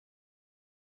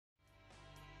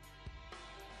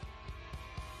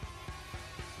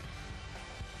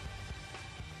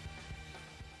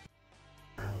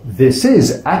This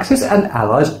is Axis and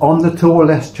Allies on the Tour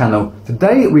Less channel.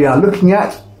 Today we are looking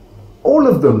at all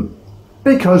of them,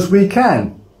 because we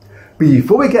can.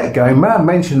 Before we get going, may I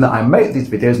mention that I make these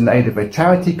videos in aid of a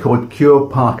charity called Cure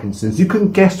Parkinson's. You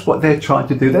can guess what they're trying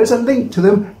to do. There's a link to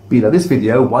them below this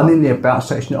video, one in the About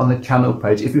section on the channel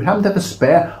page. If you happen to have a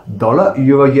spare dollar,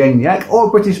 euro, yen, yak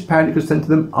or British pound you could send to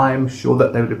them, I am sure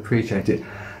that they would appreciate it.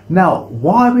 Now,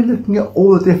 why are we looking at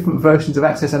all the different versions of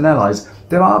Axis and Allies?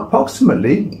 There are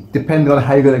approximately, depending on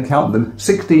how you're going to count them,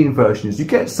 16 versions. You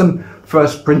get some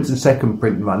first prints and second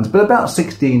print runs, but about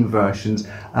 16 versions.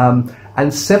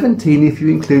 And 17 if you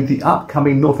include the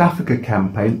upcoming North Africa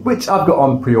campaign, which I've got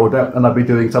on pre-order, and I'll be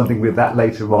doing something with that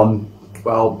later on,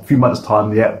 well, a few months'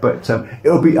 time yet, but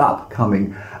it'll be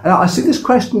upcoming. And I see this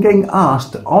question getting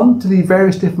asked onto the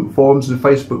various different forums and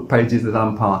Facebook pages that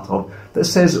I'm part of that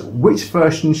says, which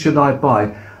version should I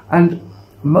buy? And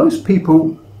most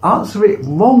people answer it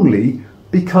wrongly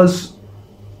because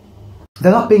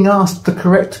they're not being asked the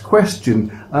correct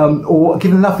question or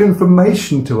given enough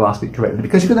information to ask it correctly,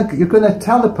 because you're going to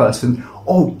tell the person,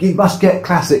 oh, you must get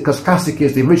Classic because Classic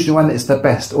is the original and it's the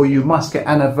best, or you must get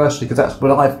Anniversary because that's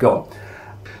what I've got.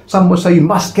 Some will say you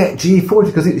must get G40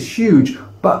 because it's huge,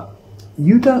 but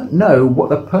you don't know what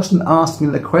the person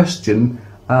asking the question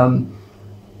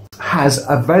has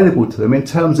available to them in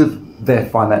terms of their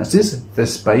finances, their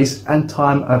space and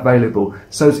time available.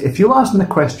 So if you're asking the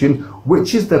question,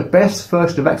 which is the best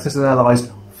version of Axis and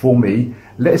Allies for me,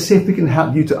 let's see if we can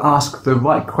help you to ask the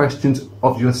right questions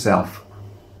of yourself.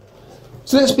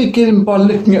 So let's begin by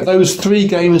looking at those three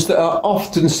games that are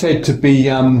often said to be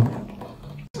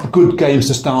good games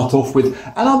to start off with,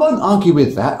 and I won't argue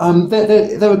with that.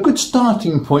 They're a good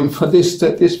starting point for this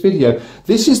video.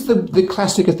 This is the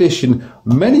Classic edition.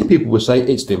 Many people will say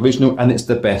it's the original and it's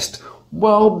the best.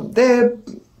 Well, they're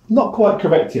not quite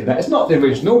correct here. That it's not the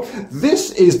original.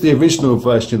 This is the original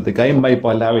version of the game made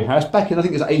by Larry Harris back in, I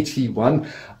think it was '81.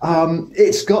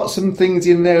 It's got some things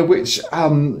in there which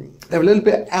they're a little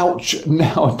bit ouch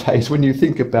nowadays when you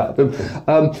think about them.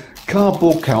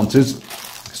 Cardboard counters,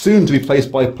 soon to be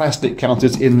replaced by plastic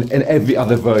counters in every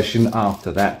other version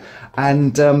after that.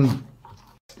 And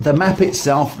the map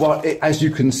itself, well, as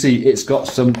you can see, it's got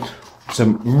some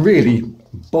really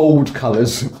bold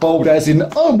colours, bold as in,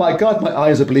 oh my god, my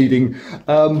eyes are bleeding.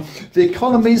 The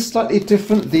economy is slightly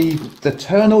different, the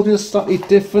turn order is slightly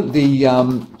different,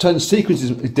 the turn sequence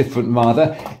is different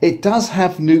rather. It does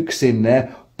have nukes in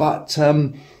there, but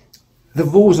the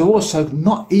rules are also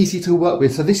not easy to work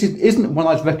with, so this isn't one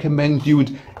I'd recommend you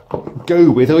would go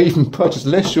with or even purchase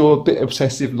unless you're a bit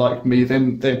obsessive like me.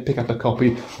 Then pick up a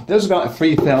copy. There's about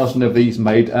 3,000 of these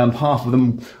made. Half of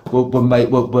them were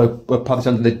published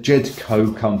under the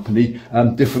Jedco company,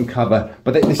 different cover,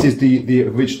 but this is the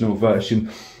original version.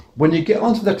 When you get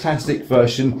onto the Classic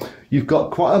version, you've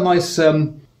got quite a nice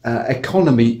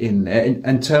economy in there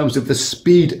in terms of the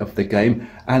speed of the game,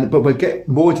 but we'll get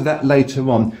more into that later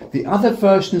on. The other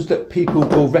versions that people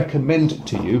will recommend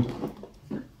to you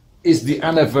is the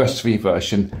Anniversary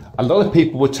version. A lot of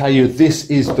people will tell you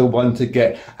this is the one to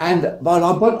get, but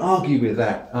I won't argue with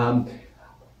that.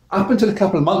 Up until a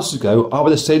couple of months ago, I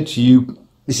would have said to you,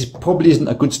 this probably isn't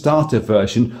a good starter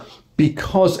version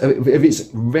because of its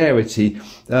rarity,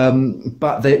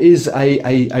 but there is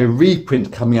a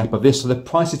reprint coming up of this, so the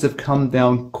prices have come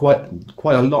down quite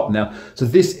a lot now. So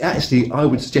this actually, I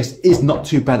would suggest, is not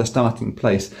too bad a starting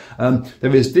place.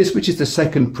 There is this, which is the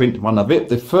second print run of it.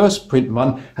 The first print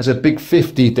run has a big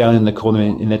 50 down in the corner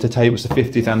in there to tell you it was the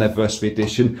 50th anniversary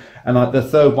edition, and the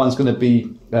third one's going to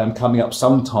be coming up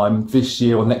sometime this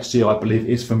year or next year, I believe,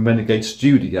 is from Renegade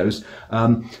Studios.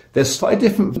 There's slightly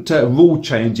different rule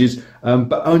changes,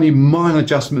 but only minor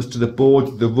adjustments to the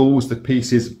board, the rules, the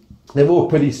pieces. They're all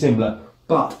pretty similar,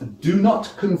 but do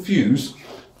not confuse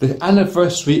the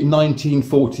Anniversary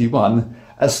 1941,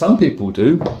 as some people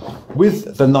do, with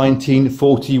the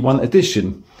 1941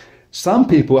 edition. Some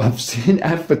people have seen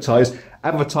advertise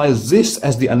this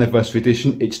as the Anniversary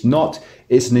edition. It's not.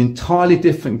 It's an entirely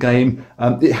different game.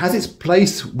 It has its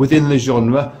place within the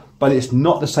genre, but it's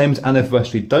not the same as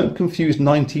Anniversary. Don't confuse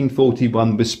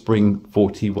 1941 with Spring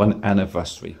 41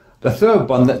 Anniversary. The third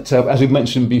one that, as we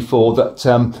mentioned before, that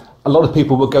a lot of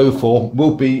people will go for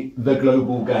will be the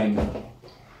global game.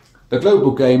 The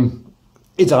global game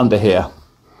is under here.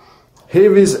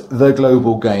 Here is the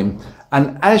global game,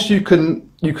 and as you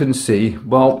can see,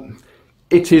 well,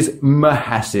 it is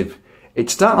massive.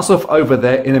 It starts off over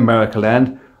there in America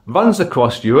land, runs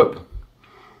across Europe,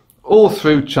 all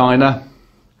through China.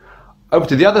 Over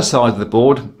to the other side of the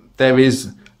board, there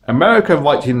is America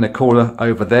right in the corner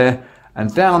over there,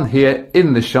 and down here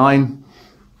in the shine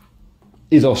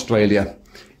is Australia.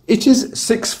 It is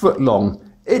 6 foot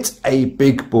long. It's a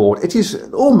big board. It is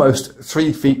almost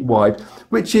 3 feet wide,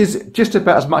 which is just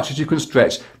about as much as you can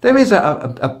stretch. There is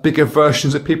a bigger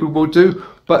versions that people will do,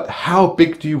 but how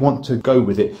big do you want to go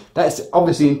with it? That's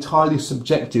obviously entirely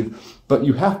subjective, but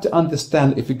you have to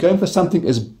understand if you're going for something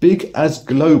as big as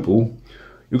global,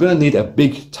 you're going to need a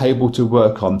big table to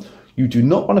work on. You do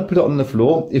not want to put it on the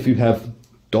floor if you have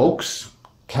dogs,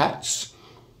 cats,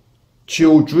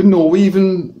 children, or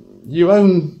even your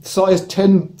own size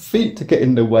 10 feet to get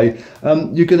in the way.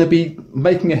 You're going to be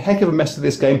making a heck of a mess of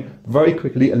this game very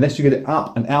quickly unless you get it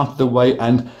up and out of the way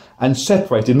and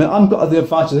separated. Now, I've got the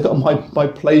advantage, I've got my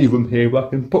playroom here where I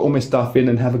can put all my stuff in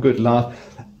and have a good laugh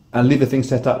and leave the thing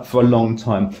set up for a long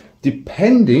time.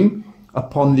 Depending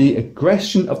upon the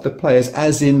aggression of the players,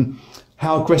 as in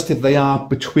how aggressive they are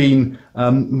between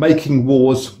making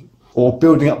wars or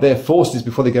building up their forces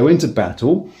before they go into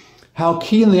battle, how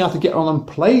keen they are to get on and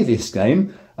play this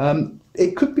game,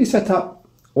 it could be set up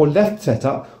or left set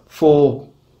up for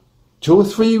 2 or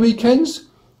 3 weekends,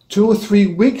 2 or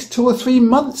 3 weeks, 2 or 3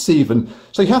 months even.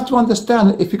 So you have to understand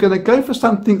that if you're going to go for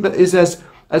something that is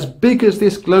as big as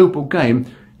this global game,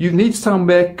 you need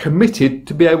somewhere committed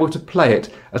to be able to play it,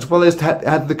 as well as to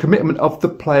have the commitment of the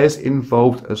players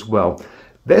involved as well.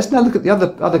 Let's now look at the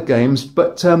other games,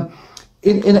 but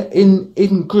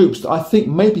in groups that I think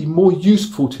may be more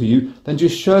useful to you than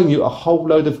just showing you a whole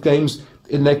load of games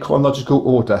in their chronological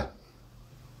order.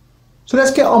 So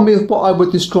let's get on with what I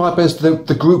would describe as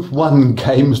the Group 1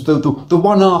 games, the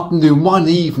one afternoon, one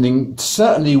evening,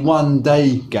 certainly one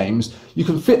day games. You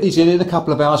can fit these in a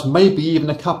couple of hours, maybe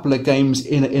even a couple of games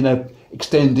in a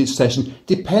extended session,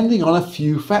 depending on a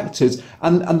few factors.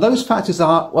 And those factors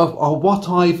are what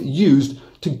I've used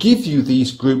to give you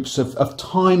these groups of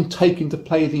time taken to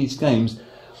play these games.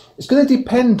 It's going to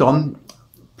depend on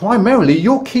primarily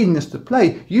your keenness to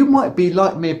play. You might be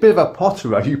like me, a bit of a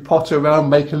potterer. You potter around,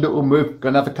 make a little move, go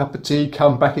and have a cup of tea,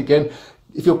 come back again.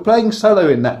 If you're playing solo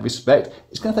in that respect,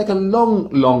 it's going to take a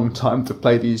long time to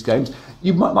play these games.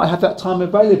 You might have that time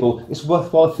available. It's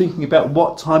worthwhile thinking about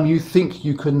what time you think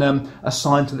you can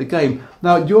assign to the game.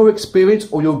 Now, your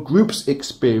experience or your group's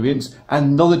experience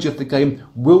and knowledge of the game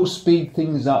will speed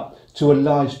things up to a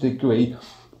large degree,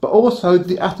 but also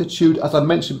the attitude, as I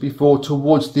mentioned before,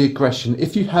 towards the aggression.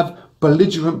 If you have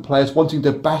belligerent players wanting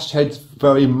to bash heads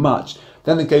very much,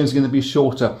 then the game's going to be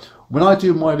shorter. When I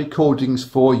do my recordings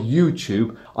for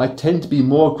YouTube, I tend to be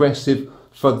more aggressive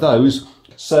for those.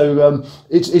 So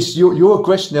it's your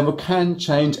aggression level can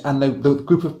change, and the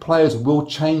group of players will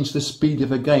change the speed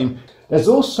of a game. There's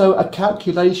also a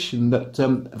calculation that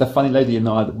the funny lady and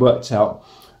I worked out.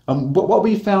 What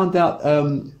we found out,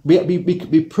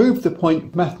 we proved the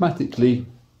point mathematically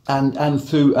and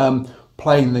through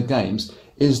playing the games,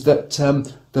 is that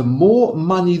the more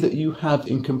money that you have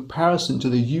in comparison to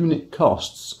the unit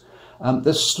costs,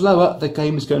 the slower the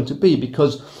game is going to be,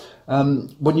 because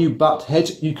when you butt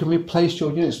heads, you can replace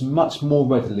your units much more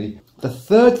readily. The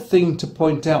third thing to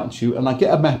point out to you, and I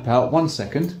get a map out, 1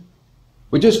 second.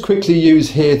 We just quickly use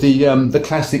here the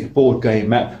classic board game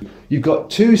map. You've got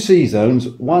 2 sea zones,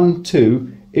 1,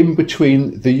 2, in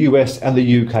between the US and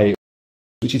the UK,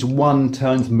 which is 1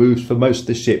 turn's moves for most of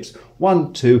the ships.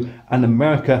 1, 2, and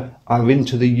America are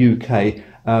into the UK,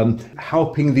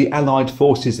 helping the Allied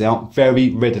forces out very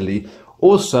readily.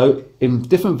 Also, in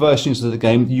different versions of the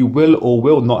game, you will or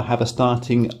will not have a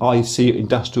starting IC,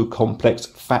 industrial complex,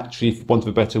 factory, for want of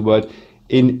a better word,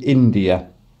 in India.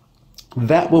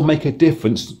 That will make a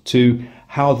difference to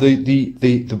how the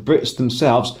Brits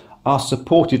themselves are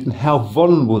supported and how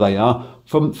vulnerable they are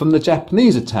from the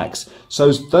Japanese attacks.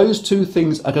 So those 2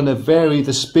 things are going to vary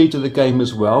the speed of the game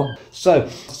as well. So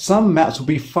some maps will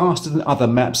be faster than other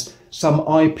maps. Some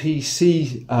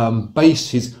IPC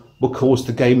bases will cause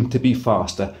the game to be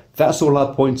faster. That's all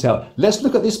I'll point out. Let's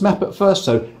look at this map at first.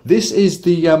 So this is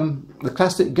the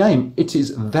classic game. It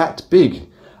is that big.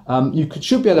 You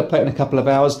should be able to play it in a couple of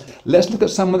hours. Let's look at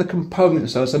some of the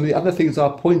components, so some of the other things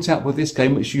I'll point out with this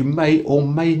game which you may or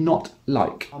may not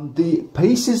like. The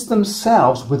pieces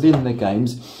themselves within the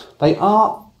games, they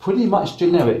are pretty much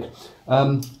generic.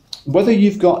 Whether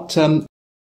you've got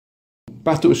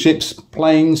battleships,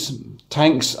 planes,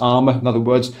 tanks, armour, in other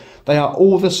words, they are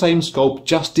all the same sculpt,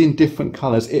 just in different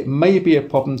colours. It may be a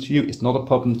problem to you, it's not a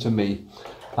problem to me.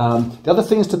 The other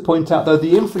things to point out, though,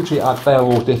 the infantry they're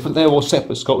all different. They're all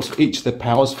separate sculpts for each of the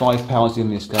powers, 5 powers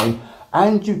in this game,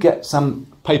 and you get some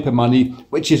paper money,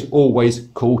 which is always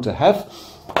cool to have.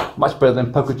 Much better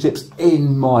than poker chips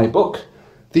in my book.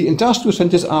 The industrial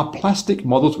centres are plastic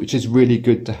models, which is really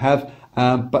good to have,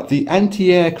 but the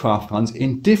anti-aircraft ones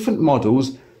in different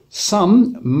models,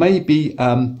 some may be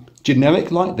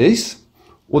generic like this,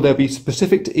 or they'll be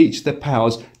specific to each of the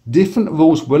powers. Different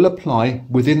rules will apply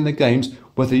within the games,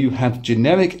 whether you have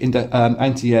generic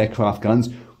anti-aircraft guns,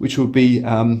 which will be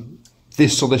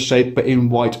this sort of shape but in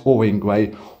white or in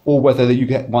grey, or whether you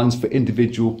get ones for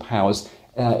individual powers.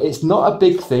 It's not a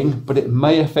big thing, but it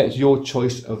may affect your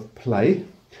choice of play.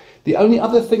 The only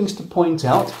other things to point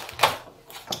out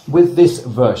with this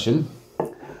version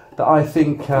that I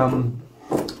think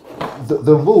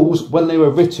the rules, when they were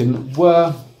written,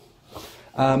 were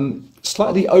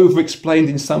slightly over-explained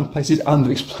in some places,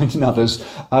 under-explained in others.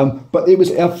 But it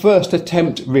was our first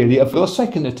attempt, really, our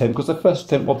second attempt, because the first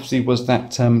attempt obviously was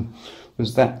that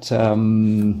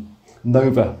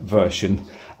Nova version.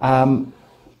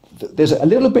 There's a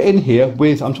little bit in here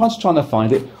with, I'm trying to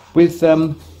find it, with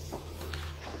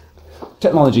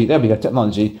technology. There we go,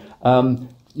 technology.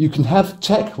 You can have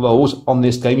tech rolls on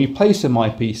this game. You play some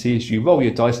IPCs, you roll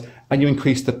your dice, and you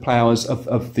increase the powers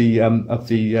of the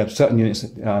certain units,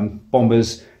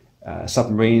 bombers,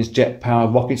 submarines, jet power,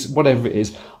 rockets, whatever it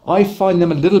is. I find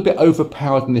them a little bit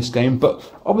overpowered in this game, but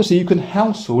obviously you can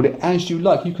household it as you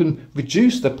like. You can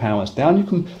reduce the powers down.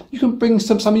 You can bring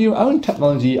some of your own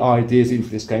technology ideas into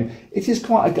this game. It is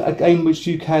quite a game which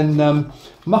you can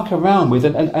muck around with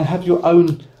and have your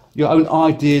own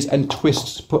ideas and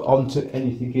twists put onto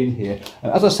anything in here.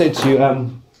 And as I said to you,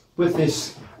 with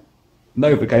this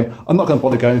Nova game, I'm not going to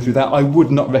bother going through that. I would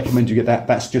not recommend you get that.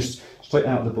 That's just straight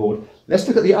out of the board. Let's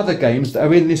look at the other games that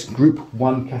are in this Group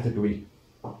 1 category.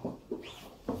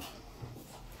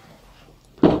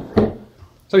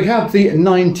 So we have the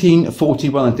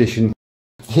 1941 edition.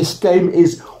 This game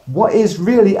is what is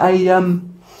really a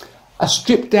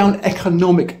stripped-down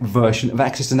economic version of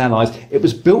Axis and Allies. It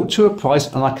was built to a price,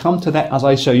 and I come to that as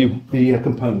I show you the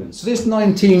components. So this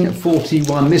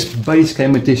 1941, this base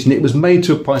game edition, it was made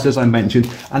to a price, as I mentioned,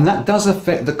 and that does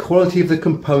affect the quality of the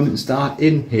components that are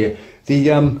in here. The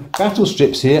battle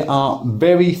strips here are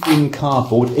very thin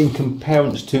cardboard in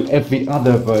comparison to every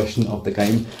other version of the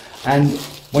game, and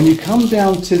when you come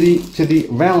down to the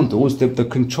roundels, the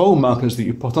control markers that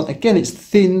you put on, again, it's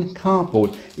thin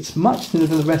cardboard. It's much thinner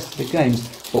than the rest of the games.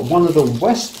 But one of the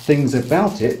worst things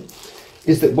about it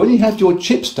is that when you have your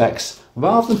chip stacks,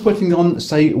 rather than putting on,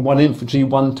 say, 1 infantry,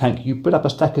 1 tank, you put up a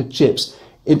stack of chips.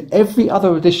 In every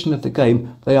other edition of the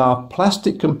game, they are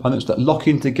plastic components that lock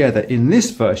in together. In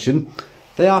this version,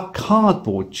 they are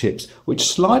cardboard chips which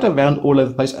slide around all over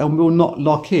the place and will not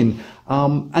lock in.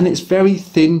 And it's very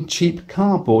thin, cheap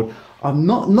cardboard. I'm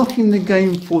not knocking the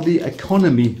game for the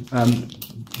economy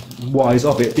wise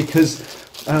of it, because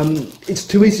it's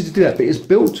too easy to do that. But it's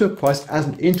built to a price as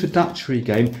an introductory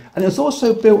game, and it's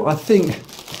also built, I think,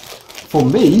 for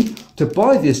me to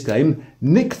buy this game,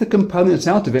 nick the components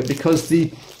out of it, because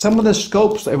some of the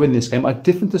sculpts that are in this game are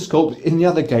different to sculpts in the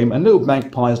other game, and little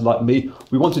magpies like me,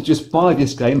 we want to just buy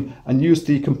this game and use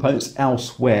the components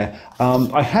elsewhere.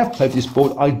 I have played this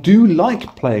board. I do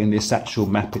like playing this actual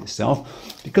map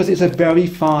itself because it's a very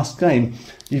fast game.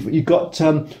 You've got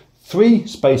 3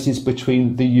 spaces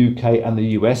between the UK and the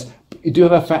US. You do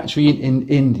have a factory in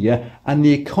India, and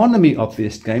the economy of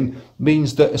this game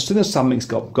means that as soon as something's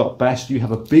got bashed, you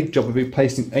have a big job of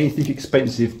replacing anything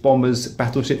expensive, bombers,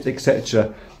 battleships,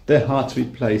 etc. They're hard to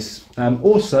replace.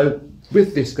 Also,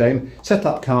 with this game,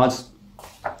 setup cards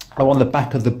are on the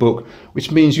back of the book,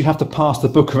 which means you have to pass the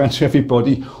book around to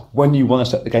everybody when you want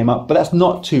to set the game up. But that's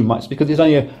not too much, because it's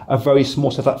only a very small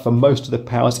setup for most of the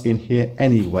powers in here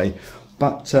anyway.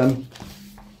 But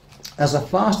as a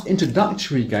fast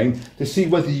introductory game to see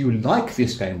whether you like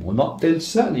this game or not, then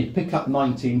certainly pick up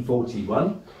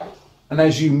 1941. And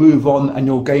as you move on and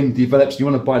your game develops, you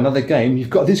want to buy another game, you've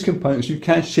got these components you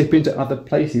can ship into other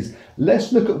places.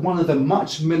 Let's look at one of the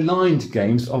much maligned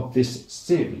games of this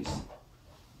series.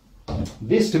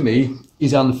 This, to me,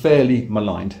 is unfairly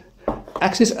maligned.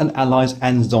 Axis and Allies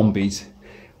and Zombies.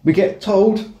 We get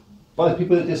told by the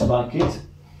people that dislike it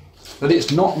that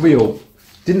it's not real.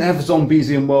 Didn't have zombies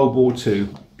in World War II.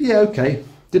 Yeah, okay.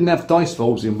 Didn't have dice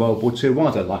rolls in World War II. Well,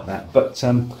 I don't like that. But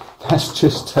that's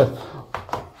just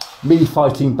me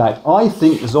fighting back. I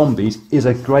think Zombies is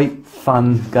a great,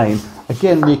 fun game.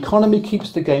 Again, the economy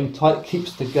keeps the game tight,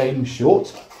 keeps the game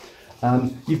short.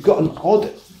 You've got an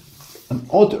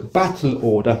odd battle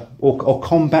order or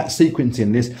combat sequence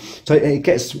in this. So it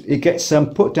gets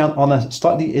put down on a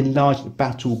slightly enlarged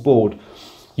battle board.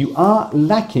 You are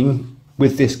lacking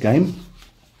with this game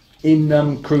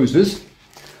in cruisers.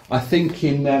 I think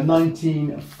in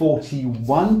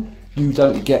 1941 you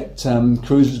don't get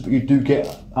cruisers, but you do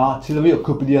get artillery. It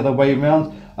could be the other way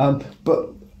around. But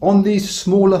on these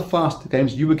smaller, faster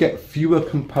games, you would get fewer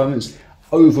components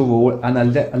overall and a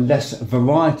less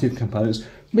variety of components.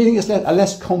 meaning it's a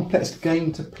less complex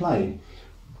game to play.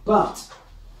 But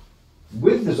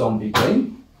with the zombie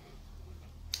game,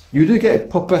 you do get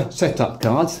proper setup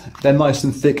cards. They're nice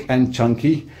and thick and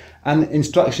chunky, and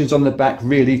instructions on the back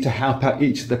really to help out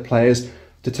each of the players,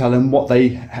 to tell them what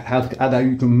how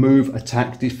you can move,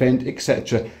 attack, defend,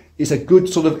 etc. It's a good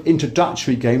sort of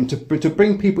introductory game to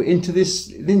bring people into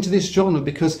this genre,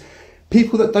 because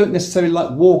people that don't necessarily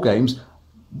like war games,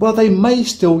 well, they may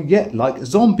still yet like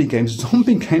zombie games.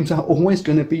 Zombie games are always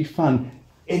going to be fun,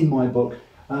 in my book.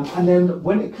 And then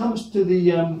when it comes to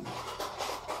the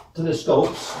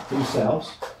sculpts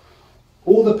themselves,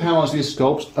 all the powers of these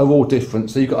sculpts are all different.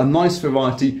 So you've got a nice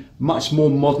variety, much more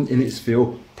modern in its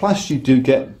feel. Plus you do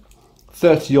get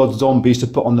 30 odd zombies to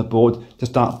put on the board to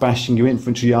start bashing your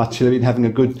infantry, artillery, and having a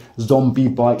good zombie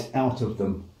bite out of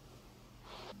them.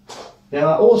 There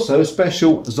are also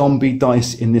special zombie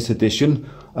dice in this edition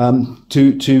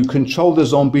to control the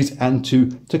zombies and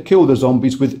to kill the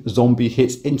zombies with zombie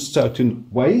hits in certain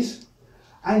ways.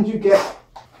 And you get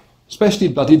specially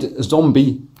blooded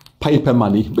zombie paper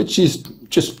money, which is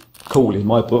just cool in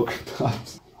my book.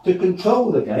 To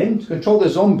control the game, to control the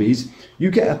zombies,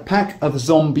 you get a pack of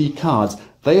zombie cards.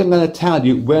 They are going to tell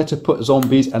you where to put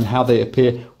zombies and how they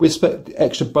appear, with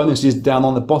extra bonuses down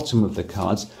on the bottom of the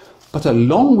cards. But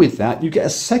along with that, you get a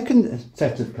second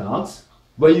set of cards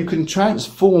where you can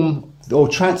transform or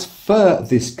transfer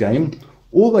this game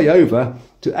all the way over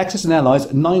to Axis and Allies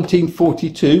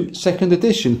 1942 2nd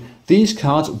edition. These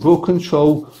cards will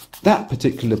control that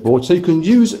particular board, so you can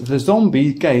use the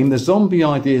zombie game, the zombie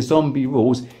idea, zombie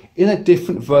rules in a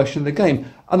different version of the game.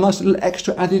 A nice little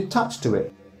extra added touch to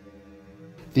it.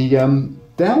 The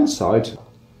downside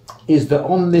is that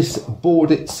on this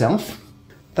board itself,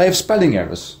 they have spelling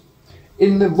errors.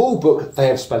 In the rule book, they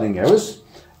have spelling errors,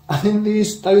 and in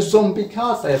those zombie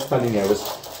cards, they have spelling errors.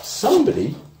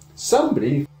 Somebody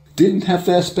didn't have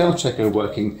their spell checker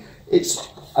working. It's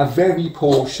a very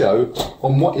poor show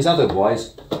on what is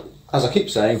otherwise, as I keep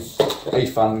saying, a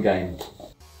fun game.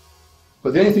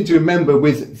 But the only thing to remember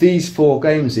with these 4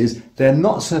 games is they're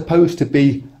not supposed to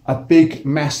be a big,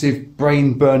 massive,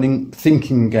 brain-burning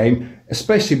thinking game,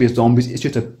 especially with zombies. It's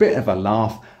just a bit of a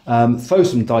laugh. Throw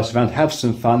some dice around, have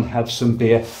some fun, have some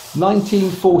beer.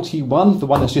 1941, the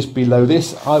one that's just below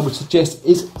this, I would suggest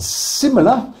is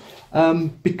similar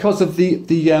because of the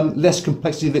less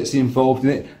complexity that's involved in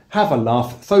it. Have a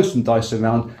laugh, throw some dice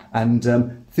around, and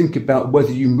think about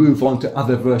whether you move on to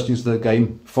other versions of the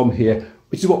game from here,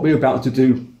 which is what we're about to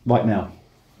do right now.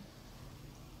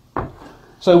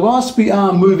 So whilst we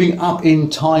are moving up in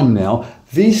time now,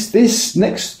 this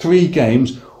next 3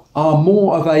 games are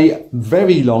more of a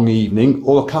very long evening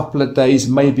or a couple of days,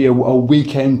 maybe a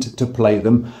weekend to play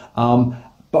them.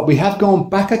 But we have gone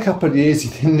back a couple of years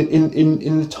in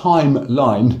the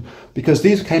timeline, because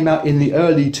these came out in the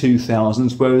early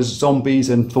 2000s, whereas Zombies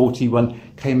and 41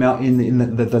 came out in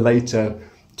the later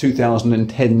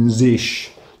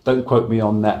 2010s-ish. Don't quote me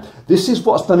on that. This is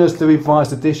what's known as the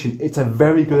revised edition. It's a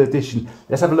very good edition.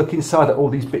 Let's have a look inside at all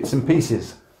these bits and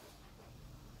pieces.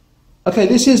 Okay,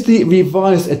 this is the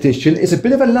revised edition. It's a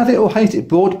bit of a love it or hate it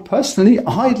board. Personally,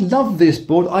 I love this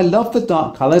board. I love the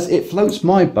dark colours. It floats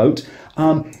my boat.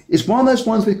 It's one of those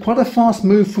ones with quite a fast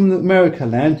move from the America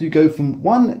land. You go from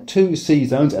 1 2 sea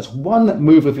zones. That's one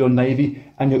move of your navy,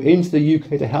 and you're into the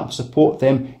UK to help support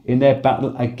them in their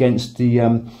battle against the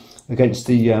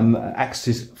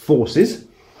Axis forces.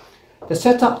 The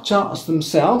setup charts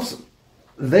themselves,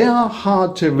 they are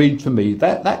hard to read for me.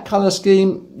 That colour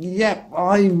scheme, yeah,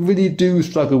 I really do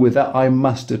struggle with that, I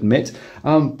must admit.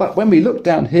 But when we look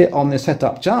down here on the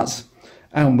setup charts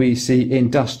and we see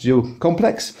industrial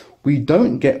complex, we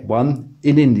don't get one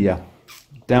in India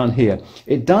down here.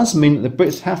 It does mean that the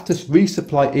Brits have to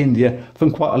resupply India from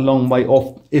quite a long way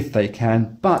off if they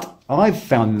can. But I've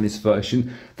found in this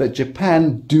version that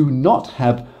Japan do not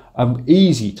have an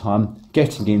easy time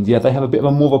getting India. They have a bit of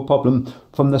a more of a problem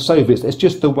from the Soviets. It's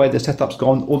just the way the setup's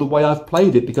gone, or the way I've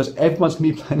played it, because everyone's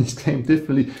going to be playing this game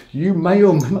differently. You may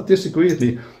or may not disagree with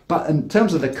me, but in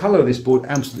terms of the colour of this board,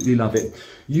 absolutely love it.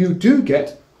 You do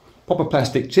get proper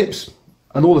plastic chips,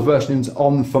 and all the versions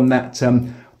on from that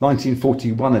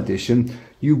 1941 edition.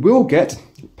 You will get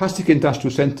plastic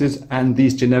industrial centres and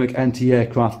these generic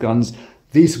anti-aircraft guns.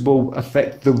 These will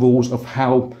affect the rules of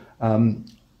how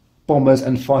bombers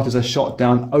and fighters are shot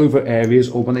down over areas,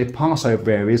 or when they pass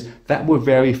over areas. That will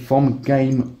vary from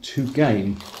game to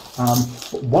game.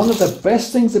 But one of the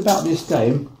best things about this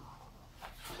game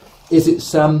is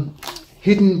its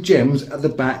hidden gems at the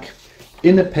back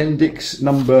in appendix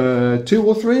number 2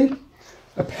 or 3.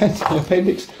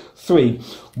 Appendix 3.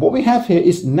 What we have here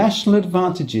is national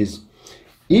advantages.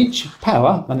 Each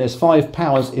power, and there's 5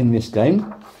 powers in this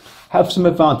game, have some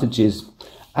advantages,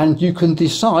 and you can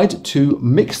decide to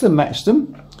mix and match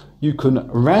them. You can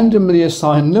randomly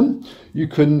assign them, you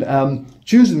can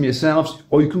choose them yourselves,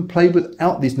 or you can play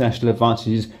without these national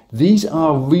advantages. These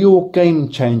are real game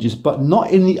changers, but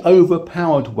not in the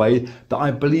overpowered way that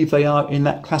I believe they are in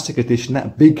that classic edition,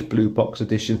 that big blue box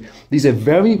edition. These are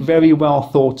very, very well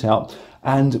thought out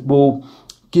and will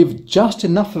give just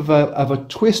enough of a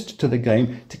twist to the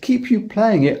game to keep you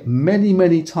playing it many,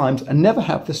 many times and never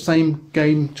have the same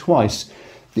game twice.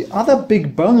 The other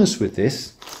big bonus with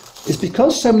this is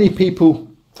because so many people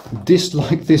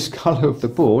dislike this colour of the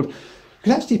board, you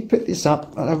can actually pick this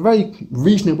up at a very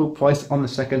reasonable price on the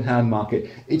second-hand market.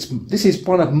 This is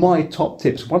one of my top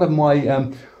tips, one of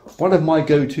my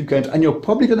go-to games, and you're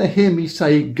probably going to hear me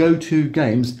say go-to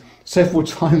games several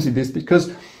times in this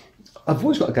because I've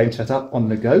always got a game set up on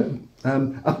the go.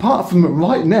 Apart from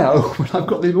right now, when I've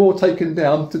got them all taken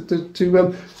down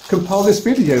to compile this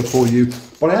video for you,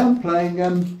 but I am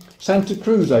playing Santa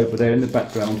Cruz over there in the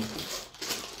background.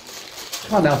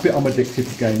 Can't help it, I'm addicted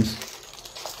to games.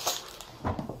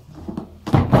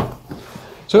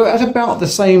 So at about the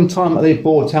same time that they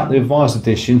brought out the revised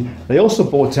edition, they also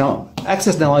brought out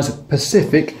Axis and Allies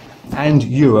Pacific and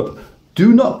Europe.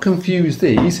 Do not confuse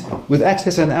these with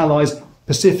Axis and Allies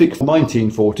Pacific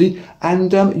 1940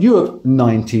 and Europe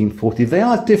 1940. They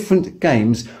are different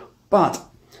games, but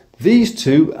these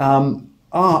two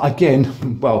are,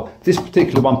 again, well, this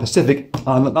particular one, Pacific,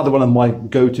 another one of my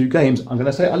go-to games. I'm going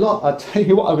to say it a lot. I'll tell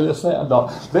you what, I'm going to say it a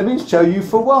lot. Let me show you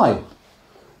for why.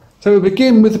 So we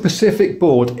begin with the Pacific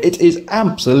board. It is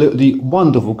absolutely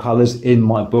wonderful colours in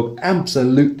my book,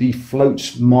 absolutely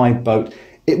floats my boat.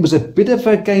 It was a bit of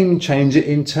a game changer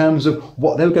in terms of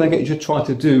what they were going to get you to try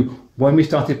to do when we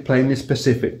started playing this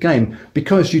Pacific game,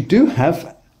 because you do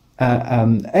have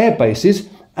air bases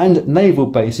and naval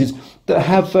bases that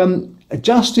have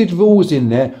adjusted rules in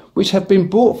there which have been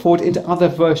brought forward into other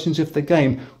versions of the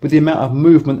game with the amount of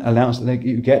movement allowance that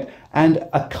you get, and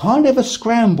a kind of a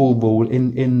scramble rule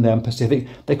in Pacific.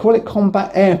 They call it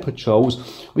combat air patrols,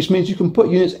 which means you can put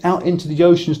units out into the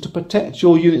oceans to protect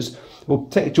your units or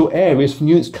protect your areas from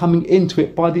units coming into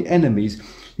it by the enemies.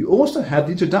 You also have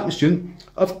the introduction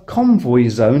of convoy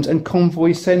zones and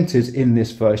convoy centres in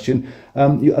this version.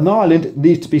 An island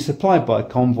needs to be supplied by a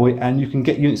convoy, and you can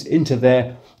get units into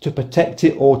there to protect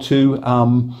it or to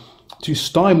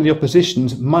stymie the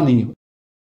opposition's money.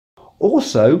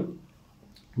 Also,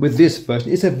 with this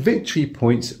version, it's a victory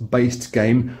points based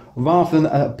game rather than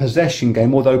a possession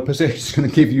game, although possession is going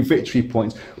to give you victory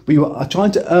points. We are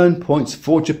trying to earn points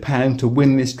for Japan to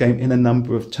win this game in a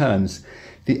number of turns.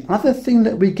 The other thing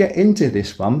that we get into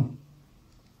this one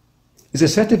is a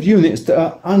set of units that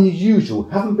are unusual,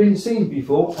 haven't been seen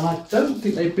before, and I don't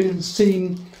think they've been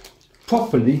seen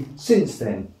properly since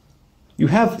then. You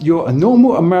have your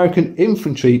normal American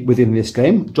infantry within this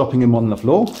game, dropping them on the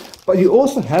floor, but you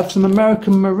also have some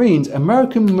American Marines.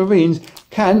 American Marines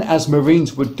can, as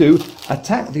Marines would do,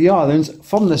 attack the islands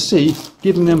from the sea,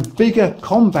 giving them bigger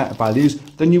combat values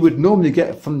than you would normally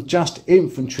get from just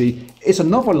infantry. It's a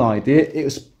novel idea,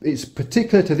 it's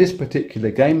particular to this particular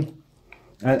game,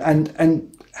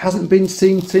 and hasn't been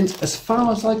seen since, as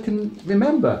far as I can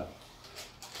remember.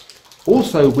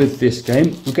 Also with this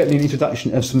game, we're getting the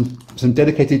introduction of some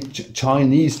dedicated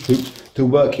Chinese troops to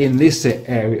work in this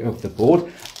area of the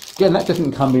board. Again, that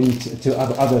doesn't come into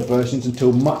other versions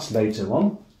until much later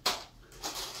on.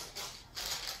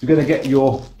 You're going to get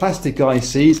your plastic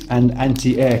ICs and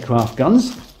anti-aircraft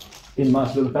guns in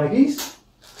nice little baggies.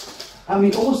 And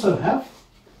we also have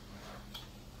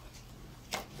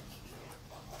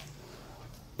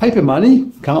paper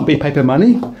money, can't be paper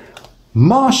money,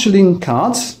 marshalling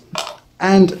cards,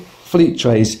 and fleet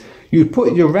trays. You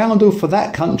put your roundel for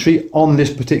that country on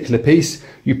this particular piece,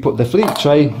 you put the fleet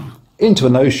tray into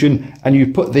an ocean, and you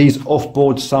put these off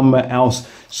board somewhere else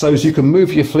so as you can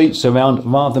move your fleets around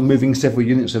rather than moving several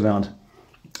units around.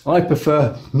 I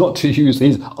prefer not to use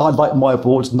these. I like my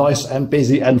boards nice and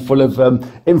busy and full of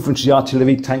infantry,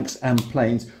 artillery, tanks and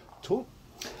planes.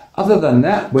 Other than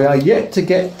that, we are yet to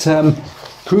get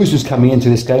cruisers coming into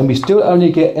this game. We still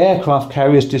only get aircraft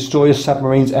carriers, destroyers,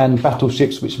 submarines and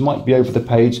battleships, which might be over the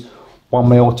page one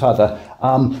way or t'other.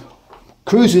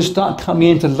 Cruisers start coming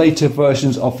into later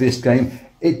versions of this game.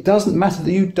 It doesn't matter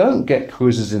that you don't get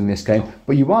cruisers in this game,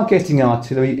 but you are getting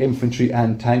artillery, infantry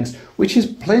and tanks, which is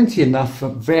plenty enough for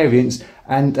variance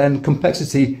and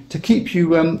complexity to keep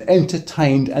you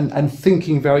entertained and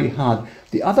thinking very hard.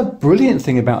 The other brilliant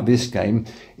thing about this game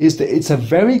is that it's a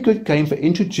very good game for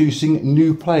introducing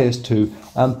new players to.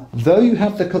 Though you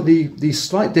have the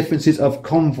slight differences of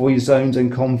convoy zones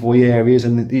and convoy areas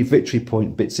and the victory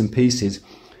point bits and pieces,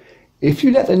 if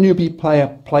you let the newbie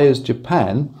player play as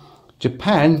Japan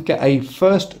get a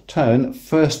first turn,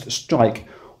 first strike,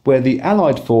 where the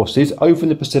Allied forces over in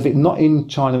the Pacific, not in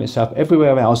China itself,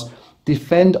 everywhere else,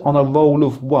 defend on a roll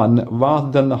of 1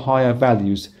 rather than the higher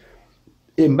values.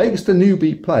 It makes the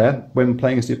newbie player, when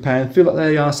playing as Japan, feel like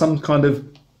they are some kind of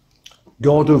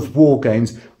god of war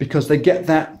games, because they get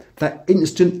that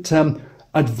instant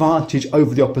advantage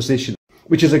over the opposition,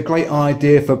 which is a great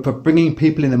idea for bringing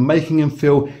people in and making them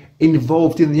feel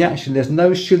involved in the action. There's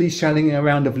no shilly-shallying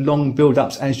around of long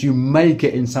build-ups as you may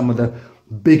get in some of the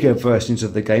bigger versions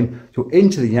of the game. You're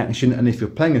into the action, and if you're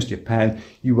playing as Japan,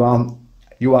 you are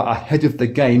ahead of the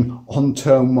game on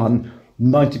turn 1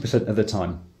 90% of the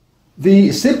time.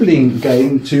 The sibling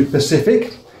game to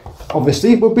Pacific,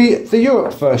 obviously, will be the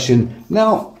Europe version.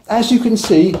 Now, as you can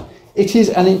see, it is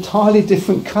an entirely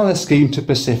different colour scheme to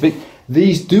Pacific.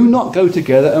 These do not go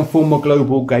together and form a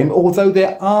global game, although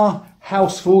there are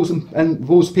house rules and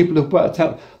rules people have worked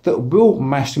out that will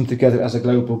mash them together as a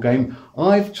global game.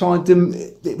 I've tried them.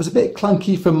 It was a bit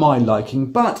clunky for my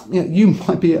liking, but you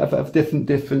might be of a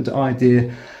different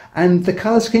idea. And the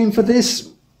colour scheme for this,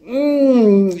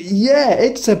 yeah,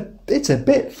 it's a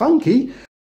bit funky.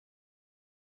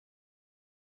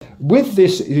 With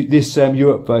this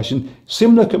Europe version,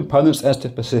 similar components as to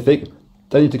Pacific.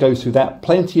 Don't need to go through that.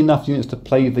 Plenty enough units to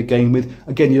play the game with.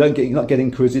 Again, you're not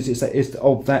getting cruisers. It's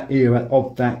of that era,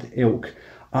 of that ilk.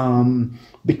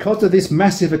 Because of this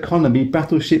massive economy,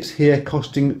 battleships here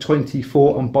costing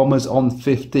 24 and bombers on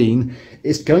 15,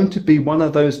 it's going to be one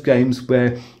of those games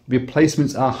where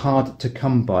replacements are hard to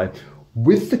come by.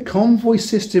 With the convoy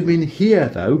system in here,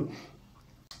 though,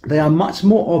 they are much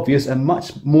more obvious and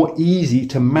much more easy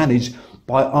to manage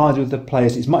by either of the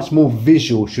players. It's much more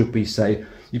visual, should we say.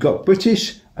 You've got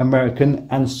British, American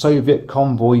and Soviet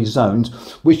convoy zones,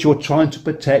 which you're trying to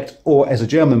protect, or as a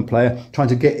German player, trying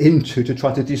to get into to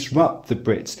try to disrupt the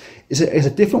Brits. It's a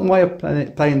different way of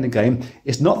playing the game.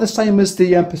 It's not the same as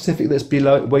the Pacific that's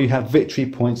below, where you have victory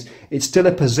points. It's still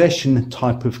a possession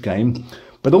type of game.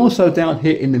 But also down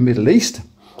here in the Middle East,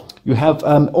 you have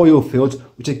oil fields,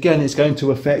 which again is going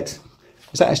to affect,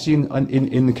 it's actually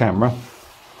in the camera,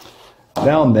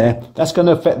 down there, that's going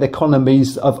to affect the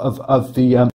economies of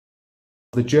the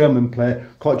German player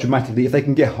quite dramatically if they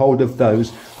can get hold of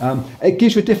those. It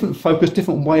gives you a different focus,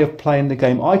 different way of playing the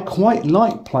game. I quite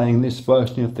like playing this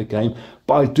version of the game,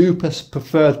 but I do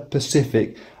prefer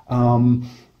Pacific.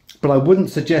 But I wouldn't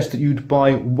suggest that you'd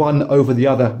buy one over the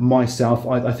other myself.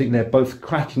 I think they're both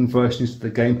cracking versions of the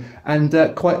game and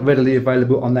quite readily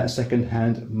available on that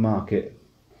second-hand market.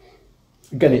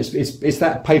 Again, it's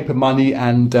that paper money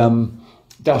and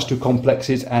industrial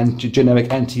complexes and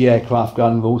generic anti-aircraft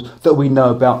gun rules that we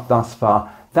know about thus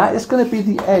far. That is going to be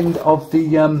the end of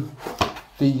the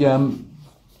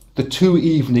two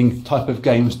evening type of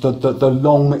games, the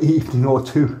long evening or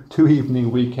two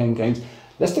evening weekend games.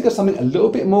 Let's look at something a little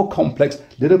bit more complex, a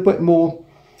little bit more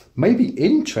maybe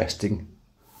interesting.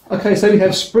 Okay, so we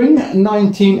have Spring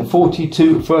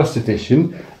 1942 First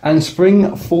Edition and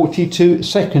Spring 42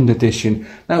 Second Edition.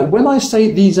 Now, when I say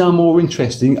these are more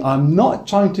interesting, I'm not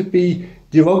trying to be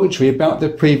derogatory about the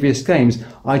previous games.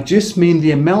 I just mean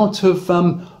the amount of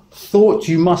thought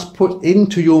you must put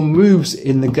into your moves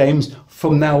in the games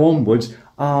from now onwards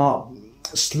are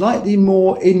slightly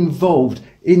more involved,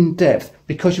 in depth,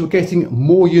 because you're getting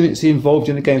more units involved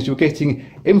in the games. You're getting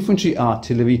infantry,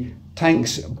 artillery,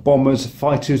 tanks, bombers,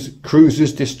 fighters,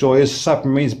 cruisers, destroyers,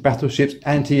 submarines, battleships,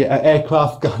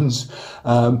 anti-aircraft guns,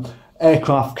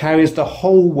 aircraft carriers, the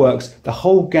whole works, the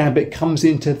whole gambit comes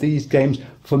into these games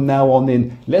from now on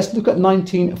in. Let's look at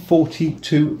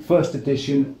 1942 First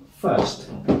Edition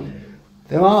first.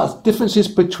 There are differences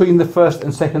between the first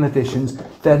and second editions.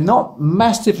 They're not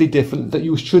massively different that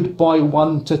you should buy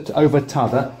one over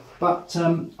t'other, but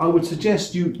I would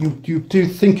suggest you do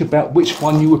think about which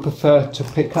one you would prefer to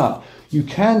pick up. You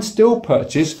can still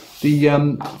purchase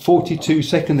the 42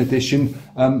 second edition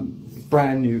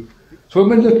brand new. So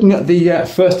when we're looking at the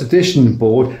first edition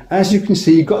board, as you can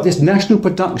see, you've got this national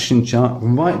production chart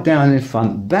right down in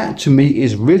front. That to me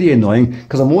is really annoying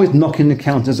because I'm always knocking the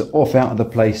counters off out of the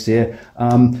place here.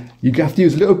 You have to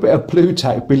use a little bit of blue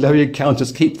tack below your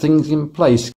counters, keep things in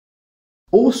place.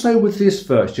 Also with this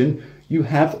version, you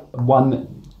have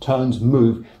one turn's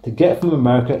move to get from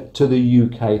America to the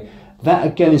UK. That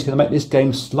again is going to make this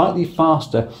game slightly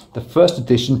faster, the first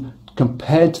edition,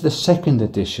 compared to the second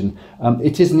edition.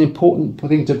 It is an important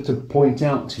thing to point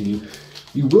out to you.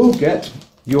 You will get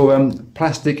your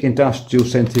plastic industrial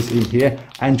centres in here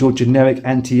and your generic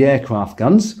anti-aircraft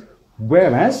guns,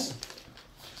 whereas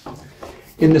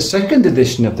in the second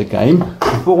edition of the game,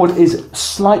 the board is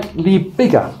slightly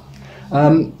bigger.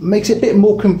 Makes it a bit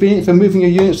more convenient for moving your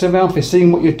units around, for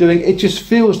seeing what you're doing. It just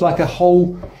feels like a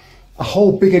whole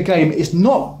bigger game. It's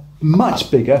not much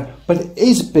bigger, but it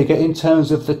is bigger in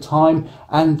terms of the time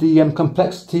and the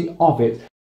complexity of it.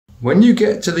 When you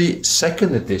get to the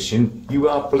second edition, you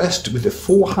are blessed with the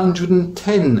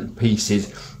 410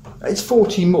 pieces. It's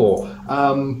 40 more.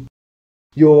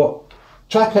 Your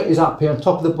tracker is up here on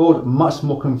top of the board, much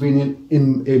more convenient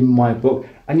in my book.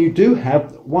 And you do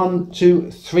have 1,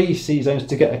 2, 3 sea zones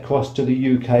to get across to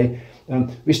the UK,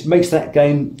 which makes that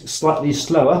game slightly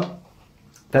slower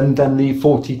than the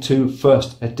 42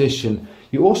 first edition.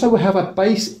 You also have a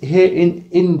base here in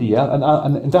India,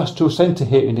 an industrial centre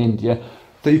here in India,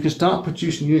 that you can start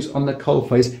producing units on the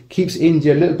coalface. Keeps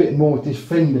India a little bit more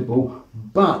defendable,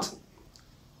 but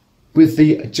with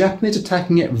the Japanese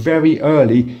attacking it very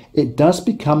early, it does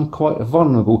become quite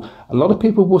vulnerable. A lot of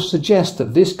people will suggest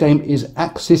that this game is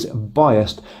Axis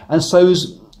biased, and so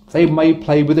they may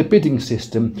play with a bidding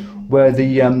system where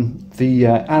the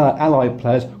allied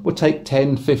players will take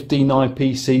 10, 15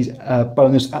 IPCs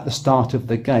bonus at the start of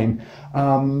the game.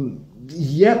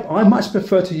 Yep, I much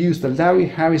prefer to use the Larry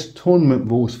Harris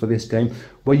tournament rules for this game,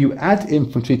 where you add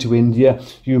infantry to India,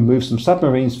 you move some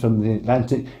submarines from the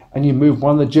Atlantic, and you move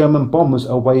one of the German bombers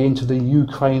away into the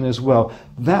Ukraine as well.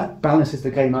 That balances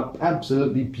the game up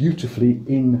absolutely beautifully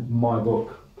in my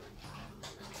book.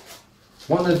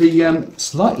 One of the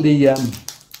slightly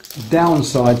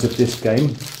downsides of this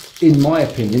game, in my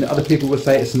opinion, other people would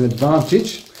say it's an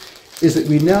advantage, is that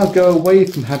we now go away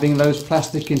from having those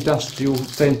plastic industrial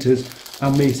centres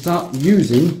and we start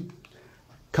using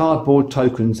cardboard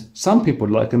tokens. Some people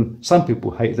like them, some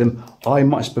people hate them. I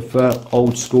much prefer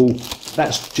old school.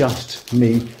 That's just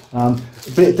me.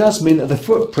 But it does mean that the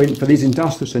footprint for these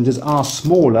industrial centres are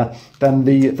smaller than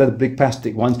the big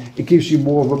plastic ones. It gives you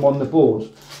more room on the board.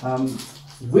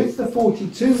 With the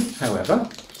 42, however,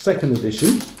 second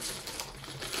edition,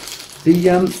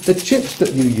 the chips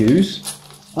that you use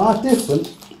are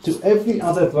different to every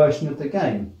other version of the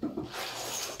game.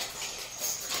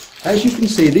 As you can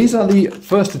see, these are the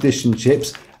first edition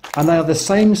chips, and they are the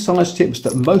same size chips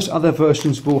that most other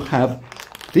versions will have.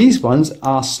 These ones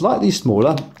are slightly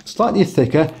smaller, slightly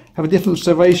thicker, have a different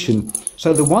serration.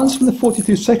 So the ones from the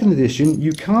 42 second edition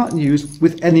you can't use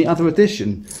with any other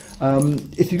edition.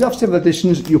 If you have several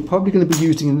editions, you're probably going to be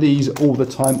using these all the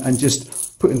time and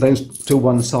just putting those to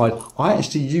one side. I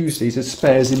actually use these as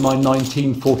spares in my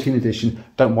 1914 edition.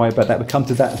 Don't worry about that, we'll come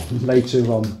to that later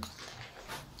on.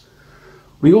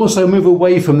 We also move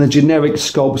away from the generic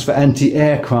sculpts for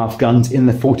anti-aircraft guns in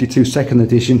the 42 second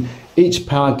edition. Each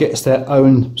power gets their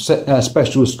own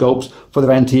special sculpts for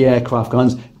their anti-aircraft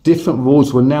guns. Different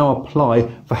rules will now apply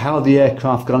for how the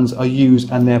aircraft guns are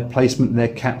used and their placement, their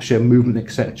capture, movement,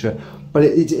 etc. But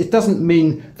it doesn't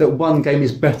mean that one game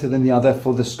is better than the other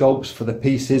for the sculpts, for the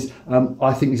pieces.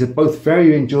 I think these are both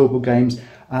very enjoyable games.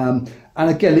 And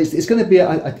again, it's going to be a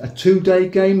 2-day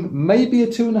game, maybe a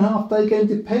 2.5-day game,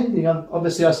 depending on,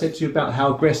 obviously I said to you about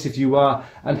how aggressive you are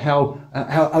and how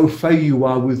au fait you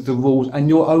are with the rules and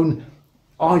your own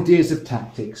ideas of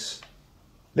tactics.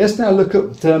 Let's now look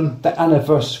at the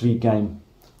anniversary game.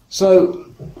 So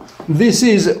this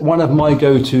is one of my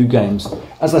go-to games.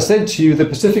 As I said to you, the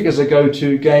Pacific is a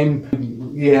go-to game.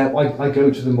 Yeah, I go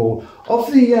to them all.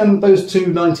 Of the those two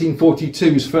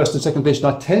 1942s, first and second edition,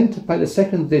 I tend to play the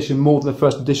second edition more than the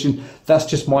first edition. That's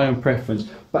just my own preference.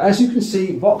 But as you can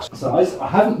see, box size, I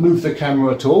haven't moved the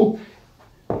camera at all.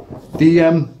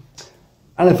 The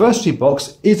anniversary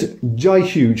box is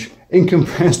huge in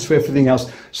comparison to everything else.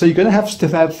 So you're going to have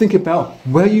to think about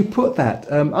where you put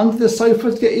that. Under the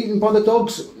sofa to get eaten by the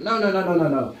dogs?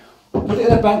 No. Put it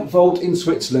in a bank vault in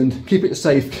Switzerland. Keep it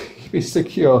safe, keep it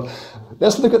secure.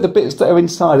 Let's look at the bits that are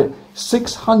inside it.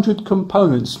 600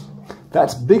 components.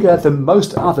 That's bigger than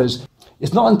most others.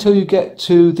 It's not until you get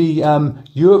to the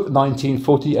Europe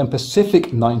 1940 and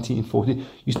Pacific 1940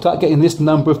 you start getting this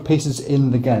number of pieces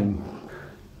in the game.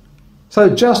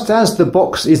 So just as the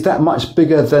box is that much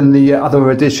bigger than the other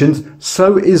editions,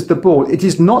 so is the board. It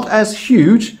is not as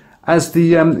huge as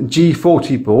the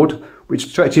G40 board, which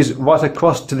stretches right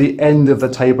across to the end of the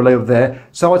table over there.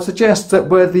 So I'd suggest that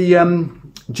where the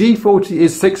G40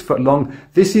 is 6 foot long,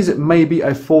 this is maybe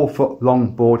a 4 foot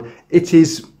long board. It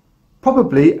is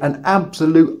probably an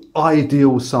absolute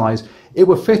ideal size. It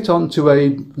will fit onto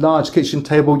a large kitchen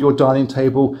table, your dining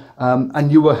table,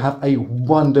 and you will have a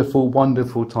wonderful,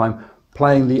 wonderful time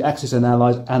playing the Axis and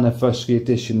Allies Anniversary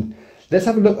Edition. Let's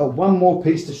have a look at one more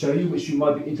piece to show you, which you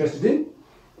might be interested in.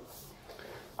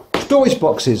 Storage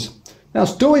boxes. Now,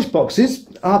 storage boxes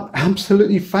are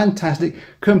absolutely fantastic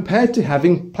compared to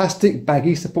having plastic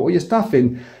baggies to put all your stuff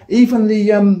in. Even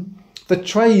the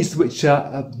trays, which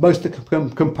most of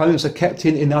the components are kept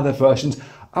in other versions,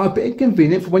 are a bit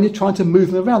inconvenient for when you're trying to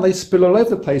move them around. They spill all over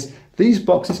the place. These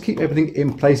boxes keep everything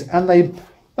in place, and they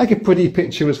make a pretty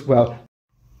picture as well.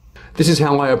 This is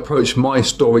how I approach my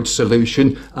storage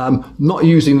solution, not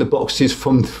using the boxes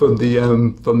from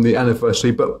the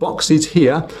anniversary, but boxes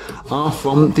here are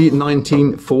from the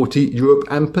 1940 Europe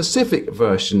and Pacific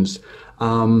versions.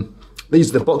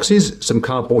 These are the boxes, some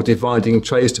cardboard dividing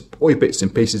trays to put all your bits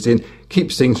and pieces in,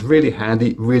 keeps things really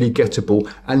handy, really gettable.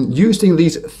 And using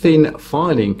these thin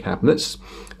filing cabinets,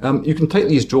 you can take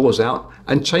these drawers out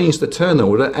and change the turn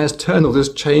order as turn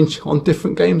orders change on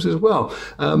different games as well.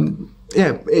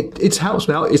 Yeah, it helps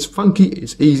me out. It's funky,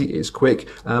 it's easy, it's quick,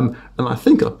 and I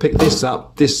think I picked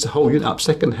this whole unit up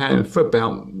second hand for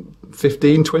about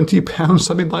 £15–20,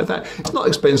 something like that. It's not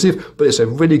expensive, but it's a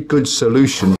really good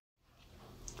solution.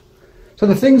 So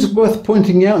the things worth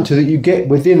pointing out to that you get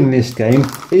within this game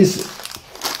is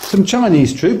some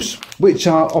Chinese troops, which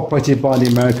are operated by the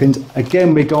Americans.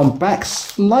 Again, we've gone back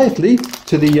slightly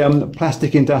to the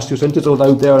plastic industrial centres,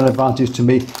 although they're an advantage to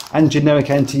me, and generic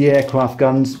anti-aircraft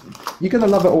guns. You're going to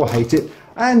love it or hate it.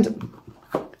 And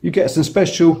you get some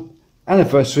special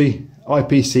anniversary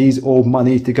IPCs or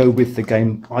money to go with the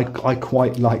game. I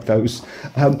quite like those.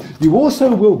 You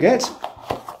also will get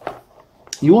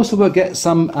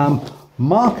some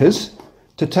markers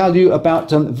to tell you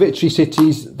about victory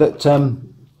cities that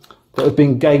have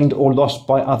been gained or lost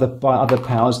by other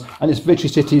powers, and it's victory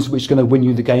cities which are going to win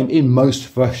you the game in most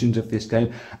versions of this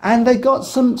game. And they got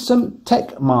some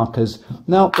tech markers.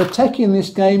 Now the tech in this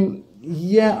game,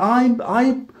 yeah,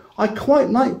 I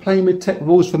quite like playing with tech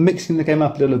rules for mixing the game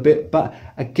up a little bit, but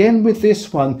again with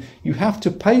this one you have to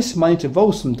pay some money to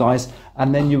roll some dice,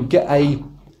 and then you get a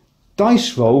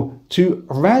dice roll to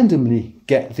randomly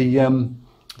get the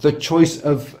choice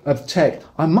of tech.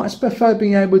 I much prefer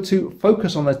being able to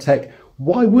focus on the tech.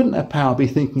 Why wouldn't a power be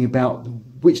thinking about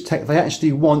which tech they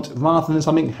actually want rather than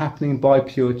something happening by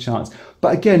pure chance?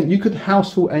 But again, you could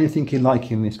house rule anything you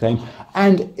like in this game.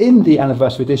 And in the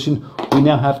anniversary edition, we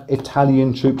now have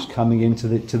Italian troops coming into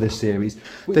the series.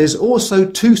 There's also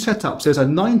two setups. There's a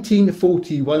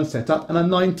 1941 setup and a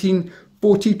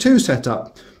 1942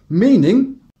 setup,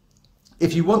 meaning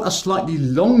if you want a slightly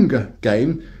longer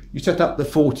game, you set up the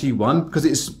 41 because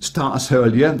it starts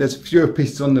earlier. There's fewer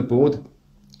pieces on the board.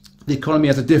 The economy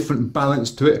has a different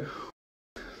balance to it.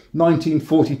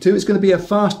 1942 is going to be a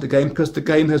faster game because the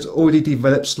game has already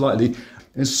developed slightly.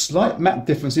 There's slight map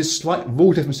differences, slight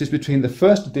rule differences between the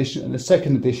first edition and the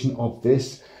second edition of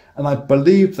this. And I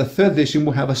believe the third edition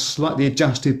will have a slightly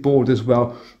adjusted board as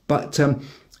well. But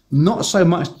not so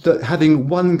much that having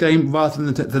one game rather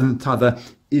than the other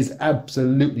is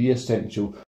absolutely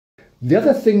essential. The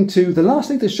last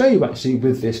thing to show you actually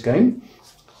with this game,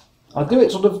 I'll do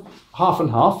it sort of half and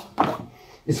half,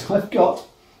 is I've got,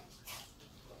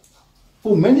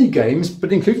 for many games,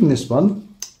 but including this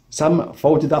one, some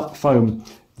folded up foam.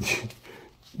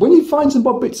 When you find some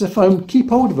odd bits of foam,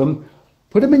 keep hold of them,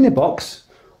 put them in your box.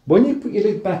 When you put your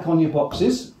lid back on your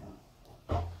boxes,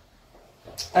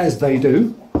 as they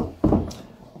do,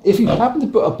 if you happen to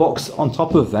put a box on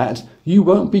top of that, you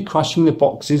won't be crushing the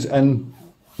boxes and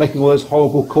making all those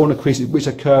horrible corner creases which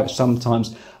occur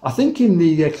sometimes. I think in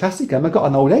the classic game I got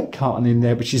an old egg carton in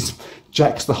there which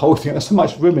jacks the whole thing. There's so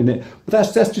much room in it, but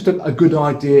that's just a good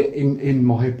idea in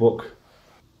my book.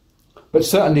 But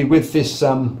certainly with this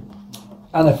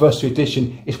anniversary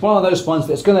edition, it's one of those ones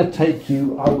that's going to take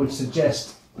you, I would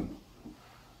suggest,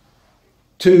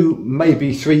 2,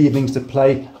 maybe 3 evenings to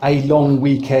play, a long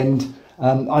weekend.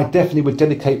 I definitely would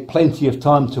dedicate plenty of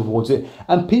time towards it,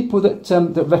 and people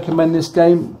that recommend this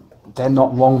game, they're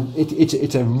not wrong.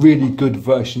 It's a really good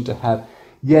version to have.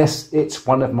 Yes, it's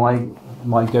one of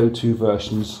my go-to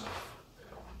versions.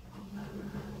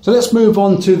 So let's move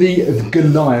on to the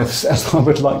Goliaths, as I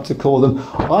would like to call them.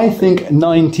 I think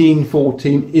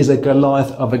 1914 is a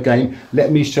Goliath of a game.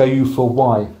 Let me show you for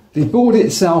why. The board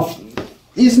itself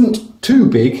isn't too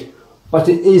big, but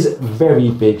it is very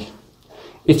big.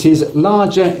 It is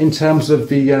larger in terms of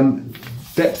the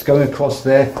depth going across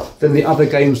there than the other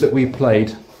games that we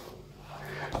played.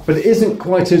 But it isn't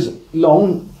quite as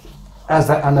long as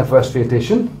that anniversary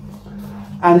edition.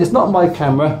 And it's not my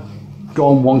camera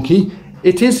gone wonky.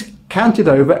 It is canted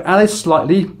over at a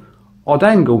slightly odd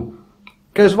angle.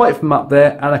 Goes right from up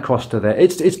there and across to there.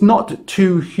 It's not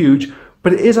too huge,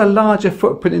 but it is a larger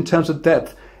footprint in terms of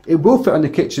depth. It will fit on the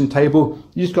kitchen table.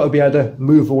 You just got to be able to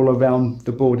move all around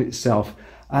the board itself.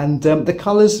 And the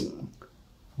colours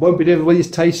won't be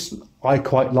everybody's taste. I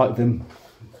quite like them.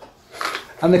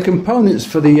 And the components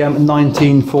for the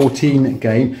 1914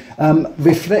 game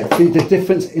reflect the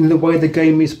difference in the way the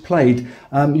game is played.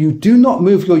 You do not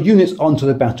move your units onto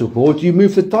the battle board, you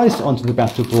move the dice onto the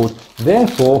battle board.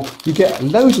 Therefore, you get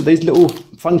loads of these little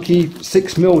funky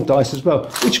 6mm dice as well,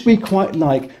 which we quite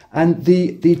like. And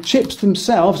the chips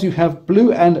themselves, you have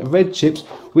blue and red chips,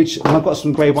 which I've got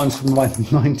some grey ones from my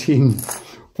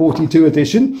 1942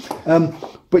 edition.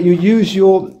 But you use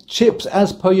your chips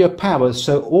as per your powers.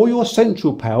 So all your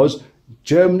central powers,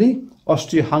 Germany,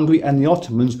 Austria-Hungary and the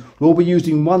Ottomans, will all be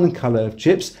using one colour of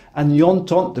chips, and the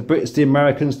Entente, the Brits, the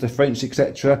Americans, the French,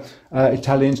 etc.,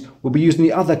 Italians, will be using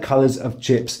the other colours of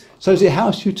chips. So it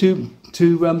helps you to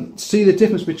see the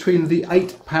difference between the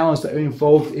 8 powers that are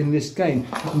involved in this game.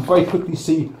 You can very quickly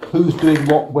see who's doing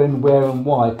what, when, where and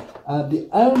why. The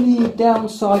only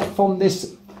downside from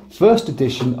this first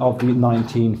edition of the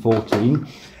 1914,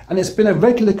 and it's been a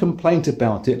regular complaint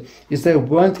about it, is there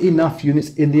weren't enough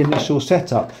units in the initial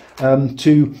setup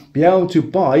to be able to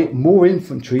buy more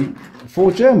infantry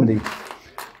for Germany.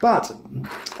 But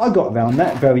I got around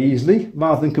that very easily.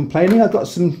 Rather than complaining, I got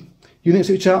some units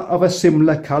which are of a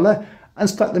similar colour and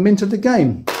stuck them into the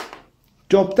game.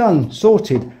 Job done,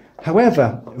 sorted.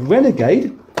 However,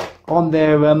 Renegade, on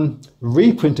their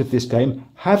reprint of this game,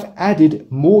 have added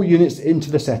more units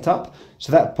into the setup,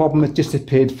 so that problem has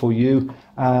disappeared for you,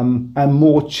 and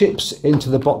more chips into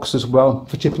the box as well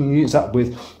for chipping units up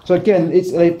with. So again,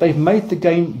 they've made the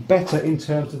game better in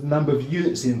terms of the number of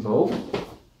units involved.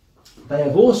 They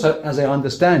have also, as I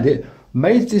understand it,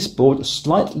 made this board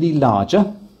slightly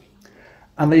larger,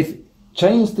 and they've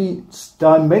changed the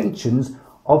dimensions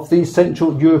of these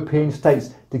Central European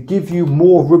states to give you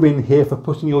more room in here for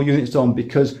putting your units on,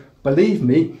 because believe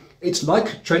me, it's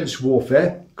like trench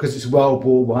warfare, because it's World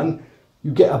War One.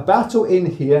 You get a battle in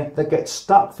here that gets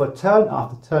stuck for turn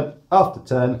after turn after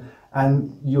turn,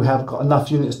 and you have got enough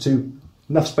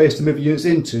space to move units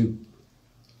into.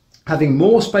 Having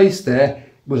more space there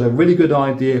was a really good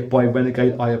idea by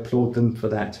Renegade. I applaud them for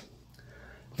that.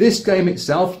 This game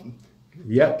itself,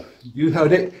 yep, you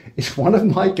heard it, it's one of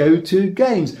my go-to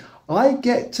games. I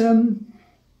get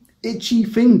itchy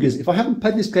fingers. If I haven't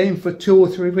played this game for 2 or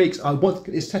 3 weeks, I want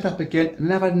to get it set up again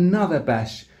and have another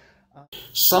bash.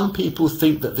 Some people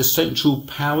think that the Central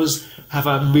Powers have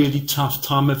a really tough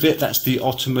time of it. That's the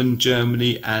Ottoman,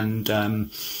 Germany and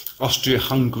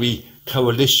Austria-Hungary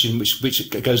coalition, which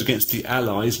goes against the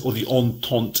Allies, or the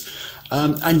Entente.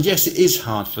 And yes, it is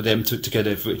hard for them to get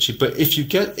a victory, but if you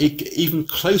get even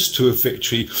close to a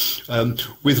victory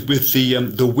with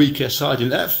the weaker side,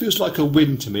 and that feels like a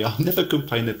win to me. I'll never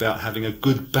complain about having a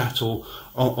good battle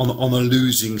on a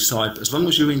losing side, but as long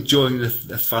as you're enjoying the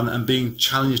fun and being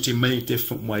challenged in many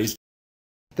different ways.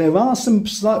 There are some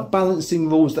slight balancing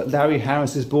rules that Larry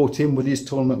Harris has brought in with his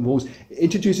tournament rules. It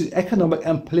introduces economic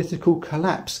and political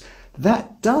collapse.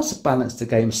 That does balance the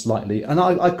game slightly, and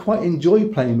I quite enjoy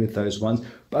playing with those ones.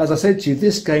 But as I said to you,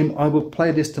 this game, I will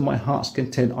play this to my heart's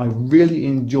content. I really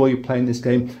enjoy playing this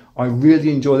game. I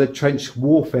really enjoy the trench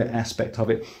warfare aspect of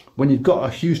it. When you've got a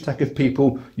huge stack of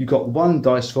people, you've got one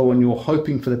dice roll and you're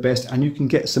hoping for the best, and you can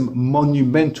get some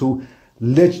monumental,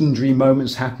 legendary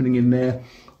moments happening in there,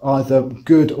 either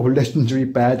good or legendary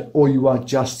bad, or you are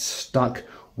just stuck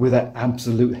with an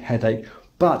absolute headache.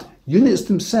 But units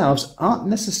themselves aren't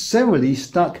necessarily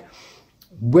stuck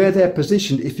where they're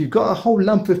positioned. If you've got a whole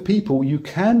lump of people, you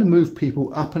can move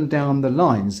people up and down the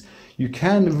lines. You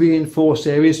can reinforce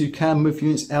areas, you can move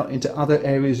units out into other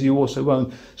areas you also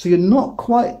own. So you're not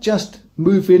quite just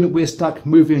move in, we're stuck,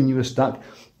 move in, you're stuck,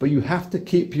 but you have to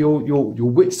keep your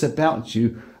wits about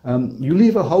you. You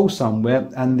leave a hole somewhere,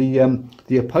 and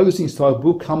the opposing side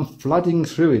will come flooding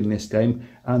through in this game,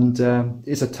 and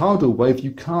it's a tidal wave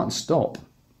you can't stop.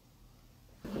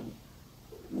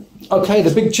 Okay,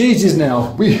 the big cheeses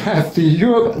now. We have the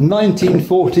Europe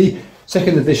 1940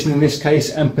 second edition in this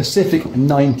case, and Pacific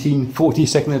 1940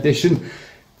 second edition.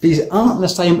 These aren't the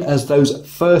same as those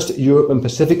first Europe and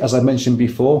Pacific, as I mentioned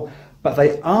before, but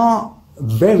they are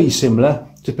very similar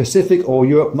to Pacific or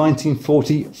Europe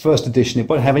 1940 first edition. It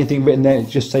won't have anything written there,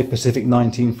 just say Pacific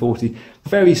 1940.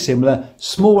 Very similar.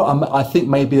 Small, I think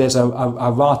maybe there's a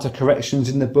errata corrections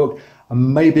in the book,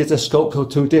 and maybe there's a sculpt or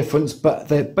two difference, but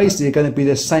they're basically going to be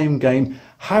the same game.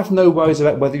 Have no worries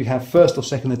about whether you have first or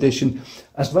second edition,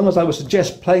 as long as I would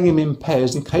suggest playing them in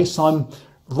pairs in case I'm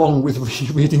wrong with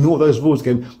reading all those rules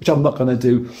again, which I'm not going to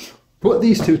do. Put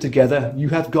these two together, you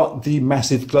have got the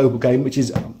massive global game, which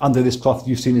is under this cloth.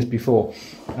 You've seen this before.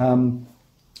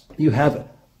 You have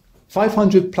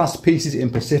 500 plus pieces in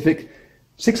Pacific,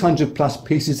 600 plus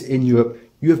pieces in Europe.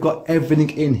 You have got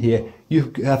everything in here.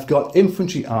 You have got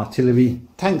infantry, artillery,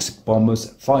 tanks,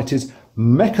 bombers, fighters,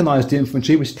 mechanized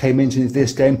infantry, which came into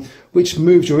this game, which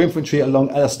moves your infantry along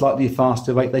at a slightly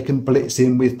faster rate. They can blitz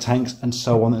in with tanks and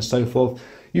so on and so forth.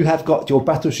 You have got your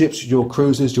battleships, your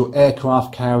cruisers, your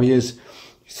aircraft carriers,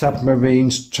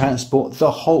 submarines, transport,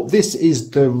 the whole. This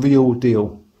is the real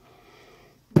deal.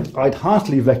 I'd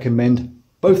heartily recommend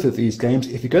both of these games.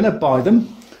 If you're going to buy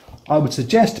them, I would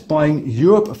suggest buying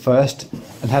Europe first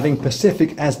and having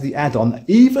Pacific as the add-on.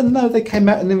 Even though they came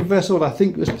out in the reverse order, I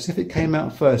think the Pacific came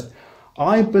out first.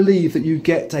 I believe that you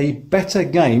get a better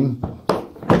game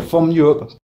from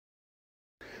Europe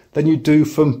than you do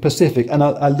from Pacific, and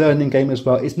a learning game as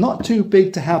well. It's not too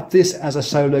big to have this as a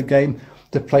solo game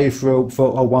to play for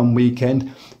a one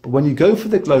weekend, but when you go for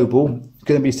the global, it's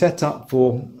going to be set up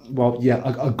for, well, yeah,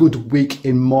 a good week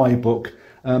in my book.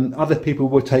 Other people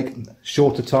will take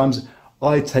shorter times.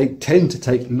 I tend to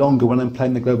take longer when I'm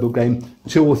playing the global game,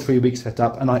 2 or 3 weeks set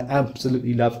up, and I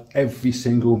absolutely love every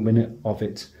single minute of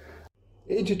it.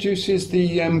 It introduces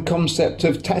the concept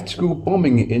of tactical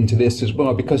bombing into this as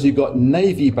well, because you've got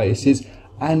navy bases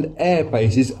and air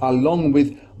bases along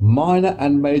with minor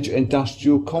and major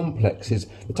industrial complexes.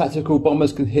 The tactical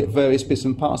bombers can hit various bits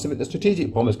and parts of it. The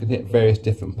strategic bombers can hit various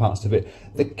different parts of it.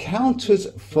 The counters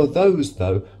for those,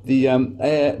 though, the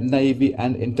air, navy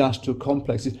and industrial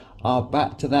complexes, are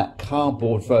back to that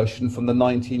cardboard version from the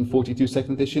 1942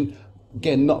 second edition.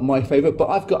 Again, not my favourite, but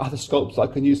I've got other sculpts I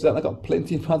can use that. I've got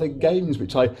plenty of other games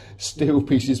which I steal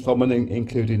pieces from and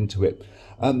include into it.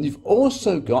 You've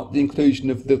also got the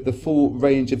inclusion of the full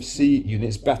range of sea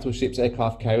units, battleships,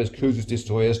 aircraft carriers, cruisers,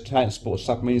 destroyers, transport,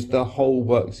 submarines, the whole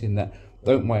works in that.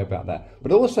 Don't worry about that.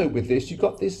 But also with this, you've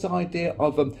got this idea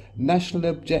of national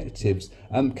objectives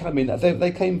coming.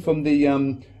 They came from the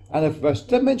anniversary.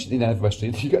 Did I mention in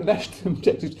anniversary? You've got national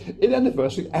objectives in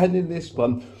anniversary and in this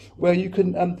one, where you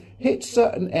can hit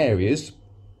certain areas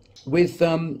with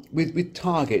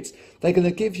targets. They're going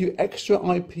to give you extra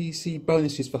IPC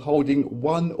bonuses for holding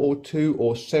 1 or 2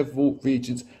 or several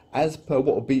regions as per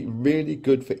what will be really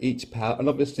good for each power, and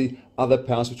obviously other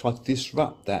powers will try to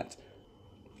disrupt that.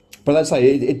 But let's say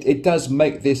it does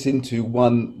make this into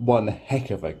one heck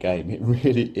of a game. It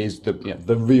really is the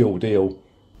real deal.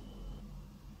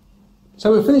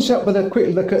 So we'll finish up with a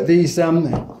quick look at these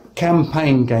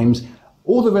campaign games.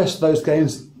 All the rest of those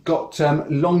games got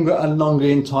longer and longer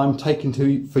in time taken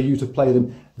for you to play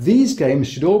them. These games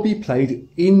should all be played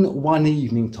in one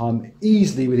evening time,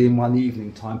 easily within one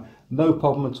evening time. No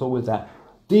problem at all with that.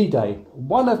 D-Day,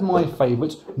 one of my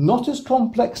favourites, not as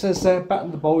complex as Battle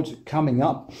of the Bulge coming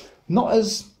up, not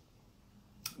as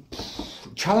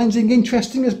challenging,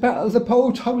 interesting as Battle of the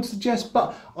Bulge, I would suggest,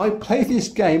 but I play this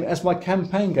game as my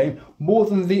campaign game more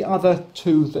than the other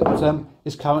two that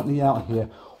is currently out here.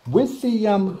 With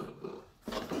the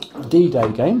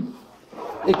D-Day game,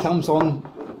 it comes on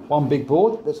one big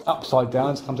board that's upside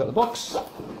down, it comes out of the box.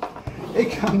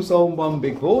 It comes on one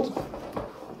big board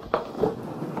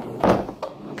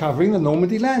covering the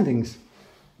Normandy landings.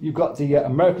 You've got the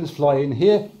Americans fly in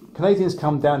here, Canadians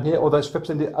come down here, although it's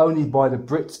represented only by the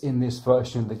Brits in this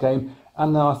version of the game,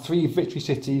 and there are 3 victory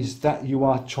cities that you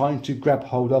are trying to grab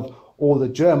hold of, or the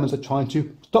Germans are trying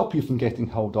to stop you from getting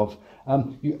hold of.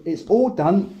 It's all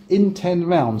done in 10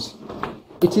 rounds.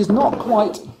 It is not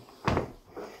quite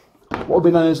what would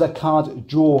be known as a card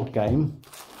draw game,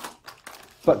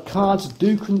 but cards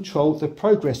do control the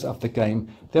progress of the game.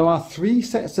 There are 3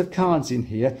 sets of cards in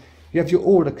here. You have your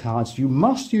order cards. You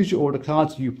must use your order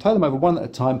cards. You play them over one at a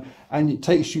time, and it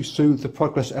takes you through the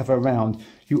progress of a round.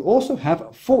 You also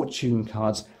have fortune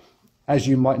cards. As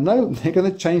you might know, they're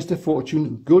going to change the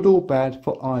fortune, good or bad,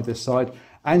 for either side.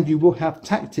 And you will have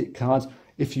tactic cards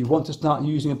if you want to start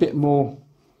using a bit more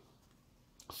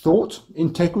thought,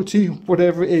 integrity,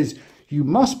 whatever it is. You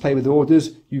must play with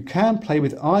orders. You can play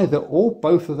with either or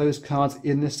both of those cards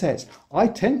in the sets. I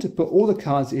tend to put all the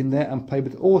cards in there and play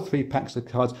with all 3 packs of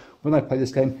cards when I play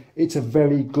this game. It's a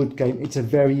very good game. It's a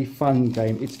very fun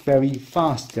game. It's a very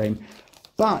fast game.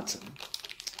 But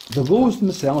the rules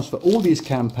themselves for all these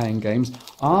campaign games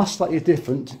are slightly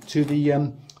different to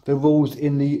the rules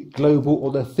in the global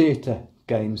or the theatre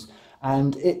games.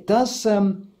 And it does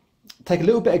take a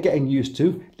little bit of getting used to,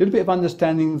 a little bit of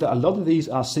understanding that a lot of these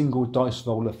are single dice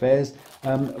roll affairs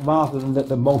rather than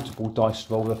the multiple dice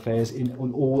roll affairs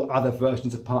on all other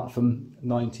versions apart from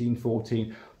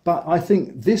 1914. But I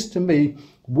think this to me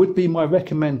would be my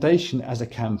recommendation as a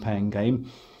campaign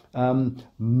game.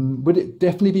 Would it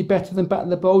definitely be better than Battle of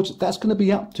the Bulge? That's going to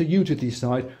be up to you to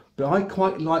decide. but I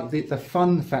quite like the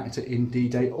fun factor in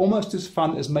D-Day, almost as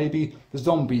fun as maybe the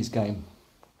Zombies game.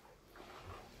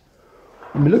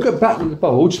 When we look at Battle of the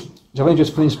Bulge, which I've only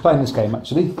just finished playing this game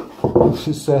actually, this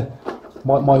is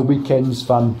my weekend's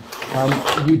fun.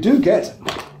 You do get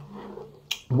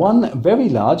one very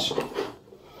large,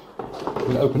 I'm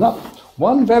going to open up,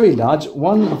 one very large,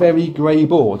 one very grey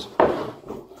board.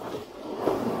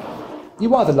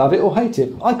 You either love it or hate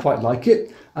it. I quite like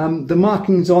it. The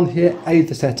markings on here aid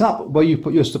the setup, where you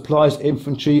put your supplies,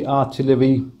 infantry,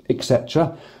 artillery,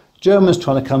 etc. Germans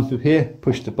trying to come through here,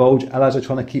 push the Bulge. Allies are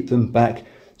trying to keep them back.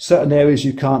 Certain areas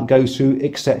you can't go through,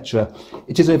 etc.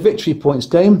 It is a victory points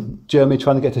game. Germany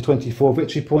trying to get to 24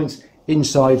 victory points.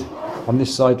 Inside, on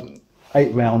this side,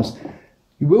 8 rounds.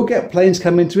 You will get planes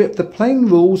come into it. The plane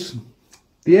rules,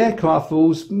 the aircraft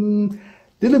rules,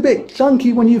 little bit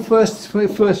clunky when you first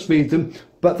read them,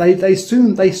 but they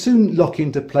soon lock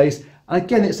into place. And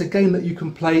again, it's a game that you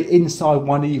can play inside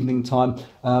one evening time.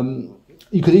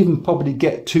 You could even probably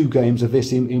get 2 games of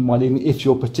this in one evening if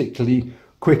you're particularly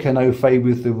quick and au fait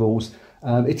with the rules.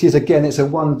 It's a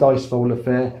 1 dice roll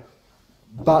affair,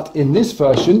 but in this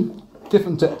version,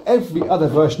 different to every other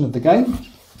version of the game,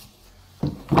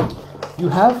 you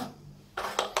have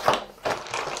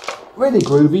really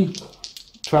groovy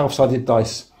 12-sided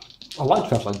dice. I like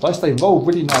 12-sided dice, they roll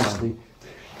really nicely.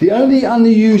 The only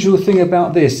unusual thing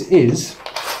about this is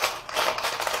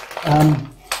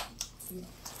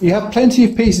you have plenty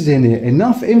of pieces in here,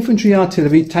 enough infantry,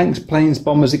 artillery, tanks, planes,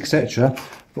 bombers, etc.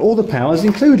 for all the powers,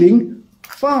 including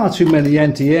far too many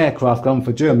anti-aircraft gun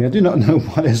for Germany. I do not know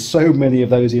why there's so many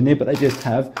of those in here, but they just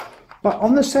have. But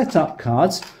on the setup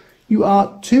cards, you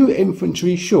are 2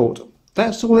 infantry short.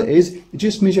 That's all it is. It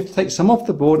just means you have to take some off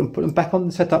the board and put them back on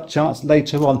the setup charts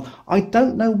later on. I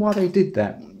don't know why they did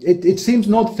that. It seems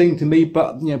an odd thing to me,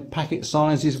 but you know, packet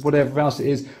sizes, whatever else it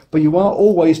is. But you are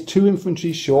always 2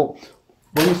 infantry short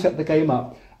when you set the game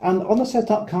up. And on the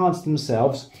setup cards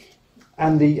themselves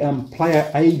and the player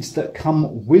aids that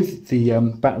come with the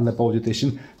Battle of the Bulge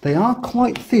edition, they are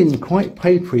quite thin, quite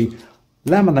papery.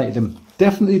 Laminate them.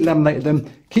 Definitely laminate them.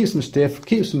 Keeps them stiff,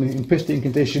 keeps them in pristine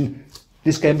condition.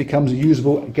 This game becomes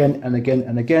usable again and again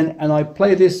and again, and I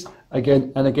play this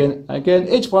again and again and again.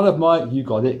 It's one of my you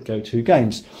got it go-to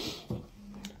games.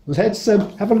 Let's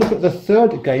have a look at the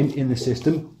 3rd game in the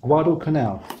system,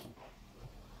 Guadalcanal.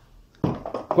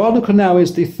 Guadalcanal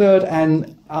is the 3rd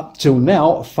and up till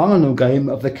now final game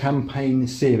of the campaign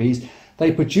series.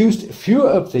 They produced fewer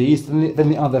of these than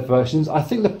the other versions. I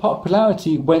think the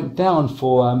popularity went down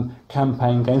for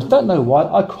campaign games. Don't know why.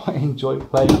 I quite enjoy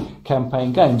playing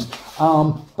campaign games,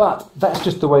 but that's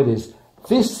just the way it is.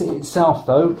 This itself,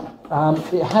 though,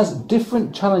 it has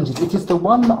different challenges. It is the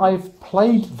one that I've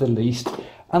played the least,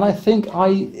 and I think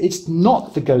it's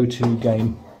not the go-to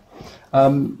game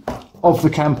of the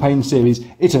campaign series.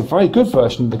 It's a very good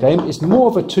version of the game. It's more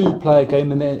of a 2-player game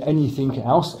than anything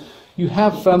else. You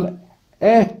have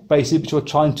air bases which you're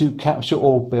trying to capture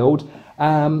or build,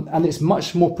 and it's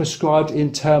much more prescribed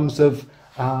in terms of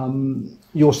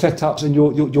your setups and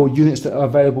your units that are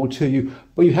available to you.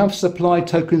 But you have supply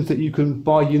tokens that you can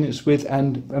buy units with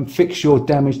and fix your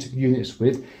damaged units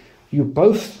with. You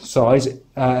both sides,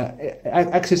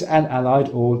 Axis and Allied,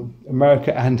 or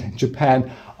America and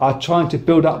Japan, are trying to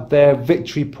build up their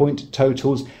victory point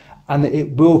totals, and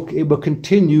it will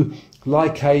continue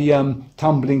like a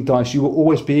tumbling dice. You will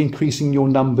always be increasing your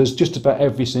numbers just about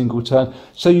every single turn.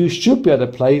 So you should be able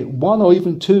to play 1 or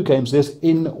even 2 games of this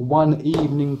in one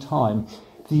evening time.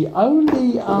 The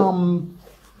only,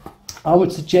 I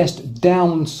would suggest,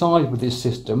 downside with this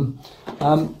system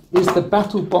is the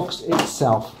battle box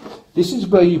itself. This is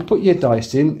where you put your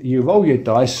dice in, you roll your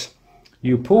dice,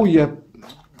 you pull your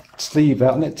sleeve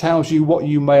out, and it tells you what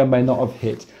you may or may not have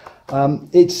hit.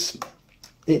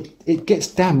 It gets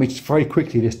damaged very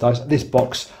quickly, this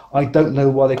box. I don't know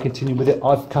why they continue with it.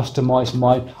 I've customised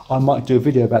mine. I might do a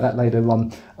video about that later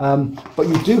on. But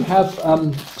you do have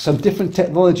some different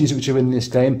technologies which are in this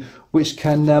game, which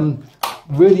can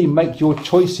really make your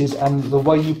choices and the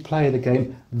way you play the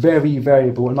game very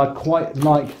variable. And I quite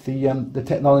like the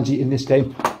technology in this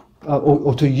game,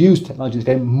 or to use technology in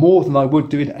this game more than I would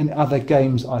do in other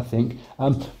games, I think.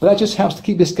 But that just helps to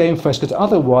keep this game fresh, because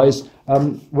otherwise,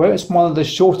 where it's one of the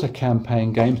shorter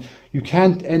campaign games, you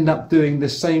can end up doing the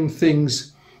same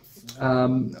things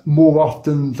more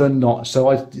often than not. So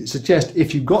I suggest,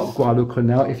 if you've got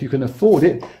Guadalcanal, if you can afford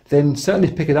it, then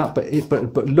certainly pick it up, but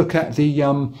look at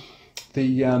the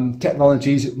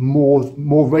technologies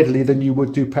more readily than you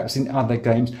would do perhaps in other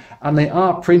games. And they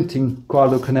are printing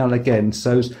Guadalcanal again,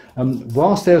 so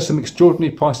whilst there are some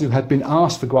extraordinary prices who had been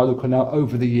asked for Guadalcanal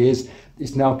over the years,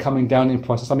 it's now coming down in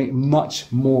price to something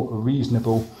much more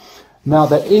reasonable. Now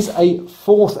there is a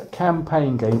fourth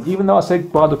campaign game, even though I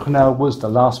said Guadalcanal was the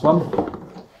last one.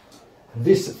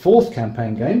 This fourth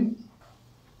campaign game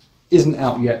isn't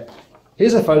out yet.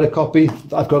 Here's a photocopy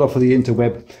that I've got off of the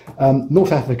interweb.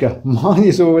 North Africa, mine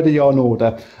is already on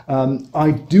order.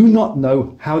 I do not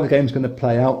know how the game's going to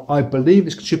play out. I believe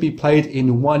it should be played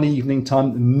in one evening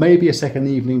time, maybe a second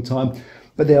evening time.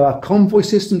 But there are convoy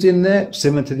systems in there,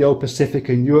 similar to the old Pacific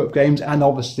and Europe games, and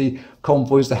obviously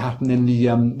convoys that happen in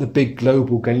the big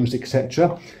global games,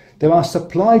 etc. There are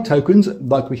supply tokens,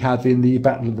 like we have in the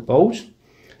Battle of the Bulge.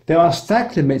 There are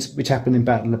stack limits, which happen in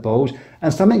Battle of the Bulge,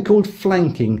 and something called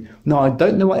flanking. Now, I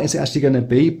don't know what it's actually going to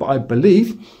be, but I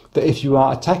believe that if you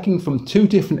are attacking from two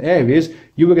different areas,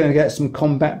 you are going to get some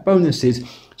combat bonuses,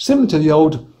 similar to the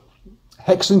old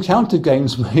hex and counter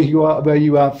games where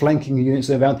you are flanking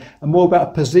units around, and more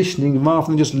about positioning rather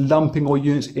than just lumping all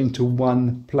units into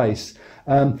one place.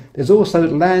 There's also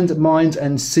land mines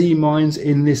and sea mines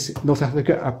in this North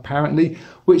Africa, apparently,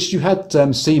 which you had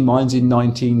sea mines in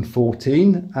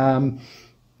 1914,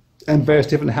 and various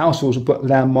different households will put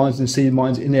land mines and sea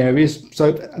mines in areas.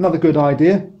 So another good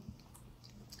idea.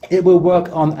 It will work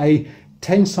on a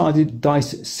 10-sided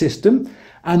dice system.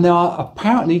 And there are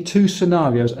apparently two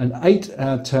scenarios, an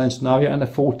 8-turn scenario and a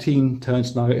 14-turn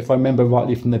scenario, if I remember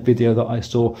rightly from the video that I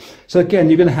saw. So again,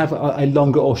 you're going to have a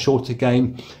longer or shorter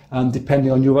game,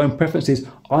 depending on your own preferences.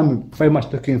 I'm very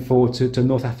much looking forward to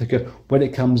North Africa when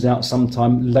it comes out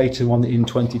sometime later on in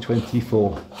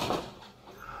 2024.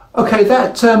 Okay,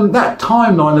 that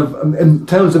timeline of, in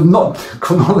terms of not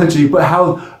chronology, but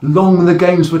how long the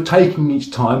games were taking each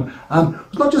time,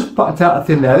 was not just plucked out of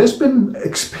thin air. There's been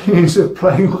experience of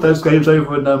playing all those games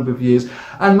over a number of years.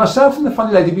 And myself and the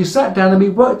funny lady, we sat down and we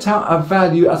worked out a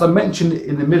value, as I mentioned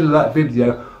in the middle of that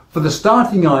video, for the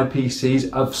starting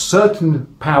IPCs of certain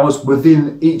powers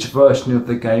within each version of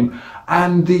the game,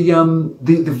 and the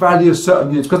value of certain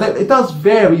units, because it does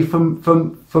vary from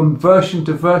version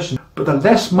to version. But the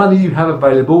less money you have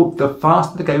available, the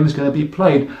faster the game is going to be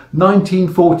played.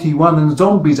 1941 and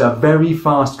Zombies are very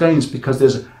fast games because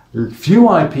there's few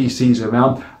IPCs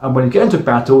around, and when you get into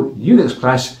battle, units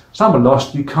clash, some are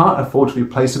lost, you can't afford to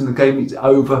replace them, the game is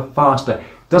over faster.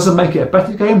 Doesn't make it a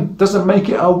better game, doesn't make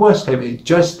it a worse game, it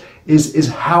just is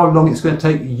how long it's going to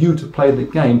take you to play the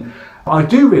game. I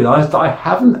do realise that I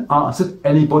haven't answered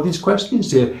anybody's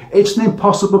questions here. It's an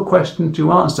impossible question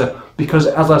to answer because,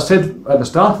 as I said at the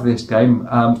start of this game,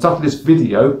 start of this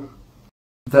video,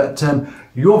 that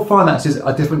your finances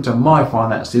are different to my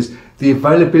finances. The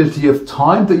availability of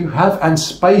time that you have and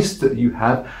space that you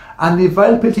have, and the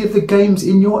availability of the games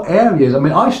in your areas. I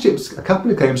mean, I shipped a couple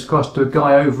of games across to a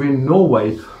guy over in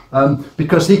Norway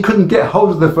because he couldn't get hold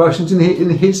of the versions in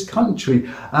his country.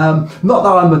 Not that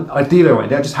I'm a dealer or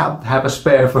anything, I just happen to have a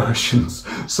spare versions.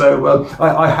 So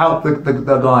I helped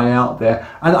the guy out there.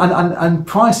 And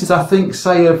prices, I think,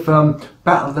 say of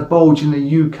Battle of the Bulge in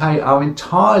the UK are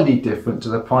entirely different to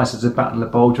the prices of Battle of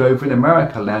the Bulge over in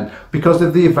America land because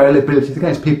of the availability of the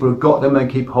games. People have got them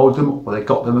and keep hold of them, or they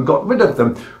got them and got rid of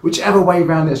them, whichever way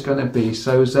round it's going to be.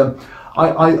 So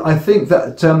I think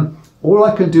that all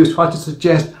I can do is try to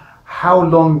suggest how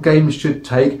long games should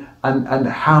take and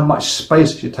how much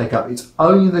space it should take up. It's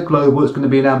only the global that's going to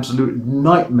be an absolute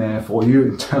nightmare for you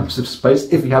in terms of space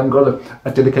if you haven't got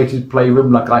a dedicated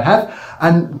playroom like I have.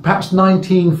 And perhaps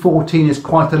 1914 is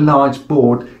quite a large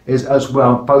board as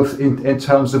well, both in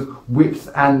terms of width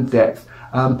and depth.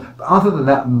 But other than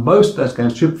that, most of those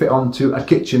games should fit onto a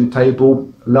kitchen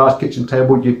table, large kitchen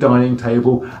table, your dining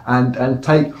table, and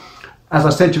take, as I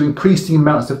said, to increasing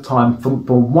amounts of time from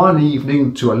one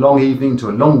evening to a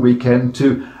long weekend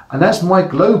and that's my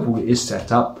global is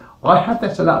set up. I had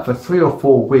that set up for 3 or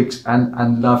 4 weeks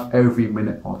and love every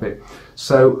minute of it.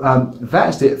 So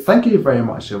that's it. Thank you very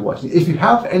much for watching. If you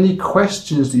have any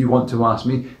questions that you want to ask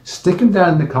me, stick them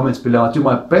down in the comments below. I'll do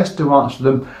my best to answer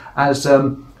them as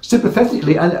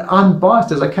sympathetically and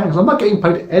unbiased as I can, because I'm not getting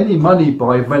paid any money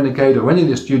by Renegade or any of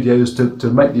the studios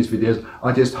to make these videos.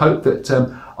 I just hope that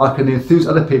I can enthuse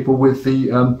other people with the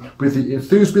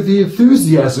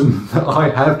enthusiasm that I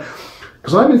have,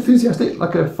 because I'm enthusiastic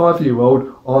like a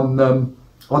 5-year-old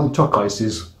on chalk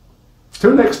ices.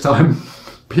 Till next time,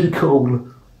 be cool.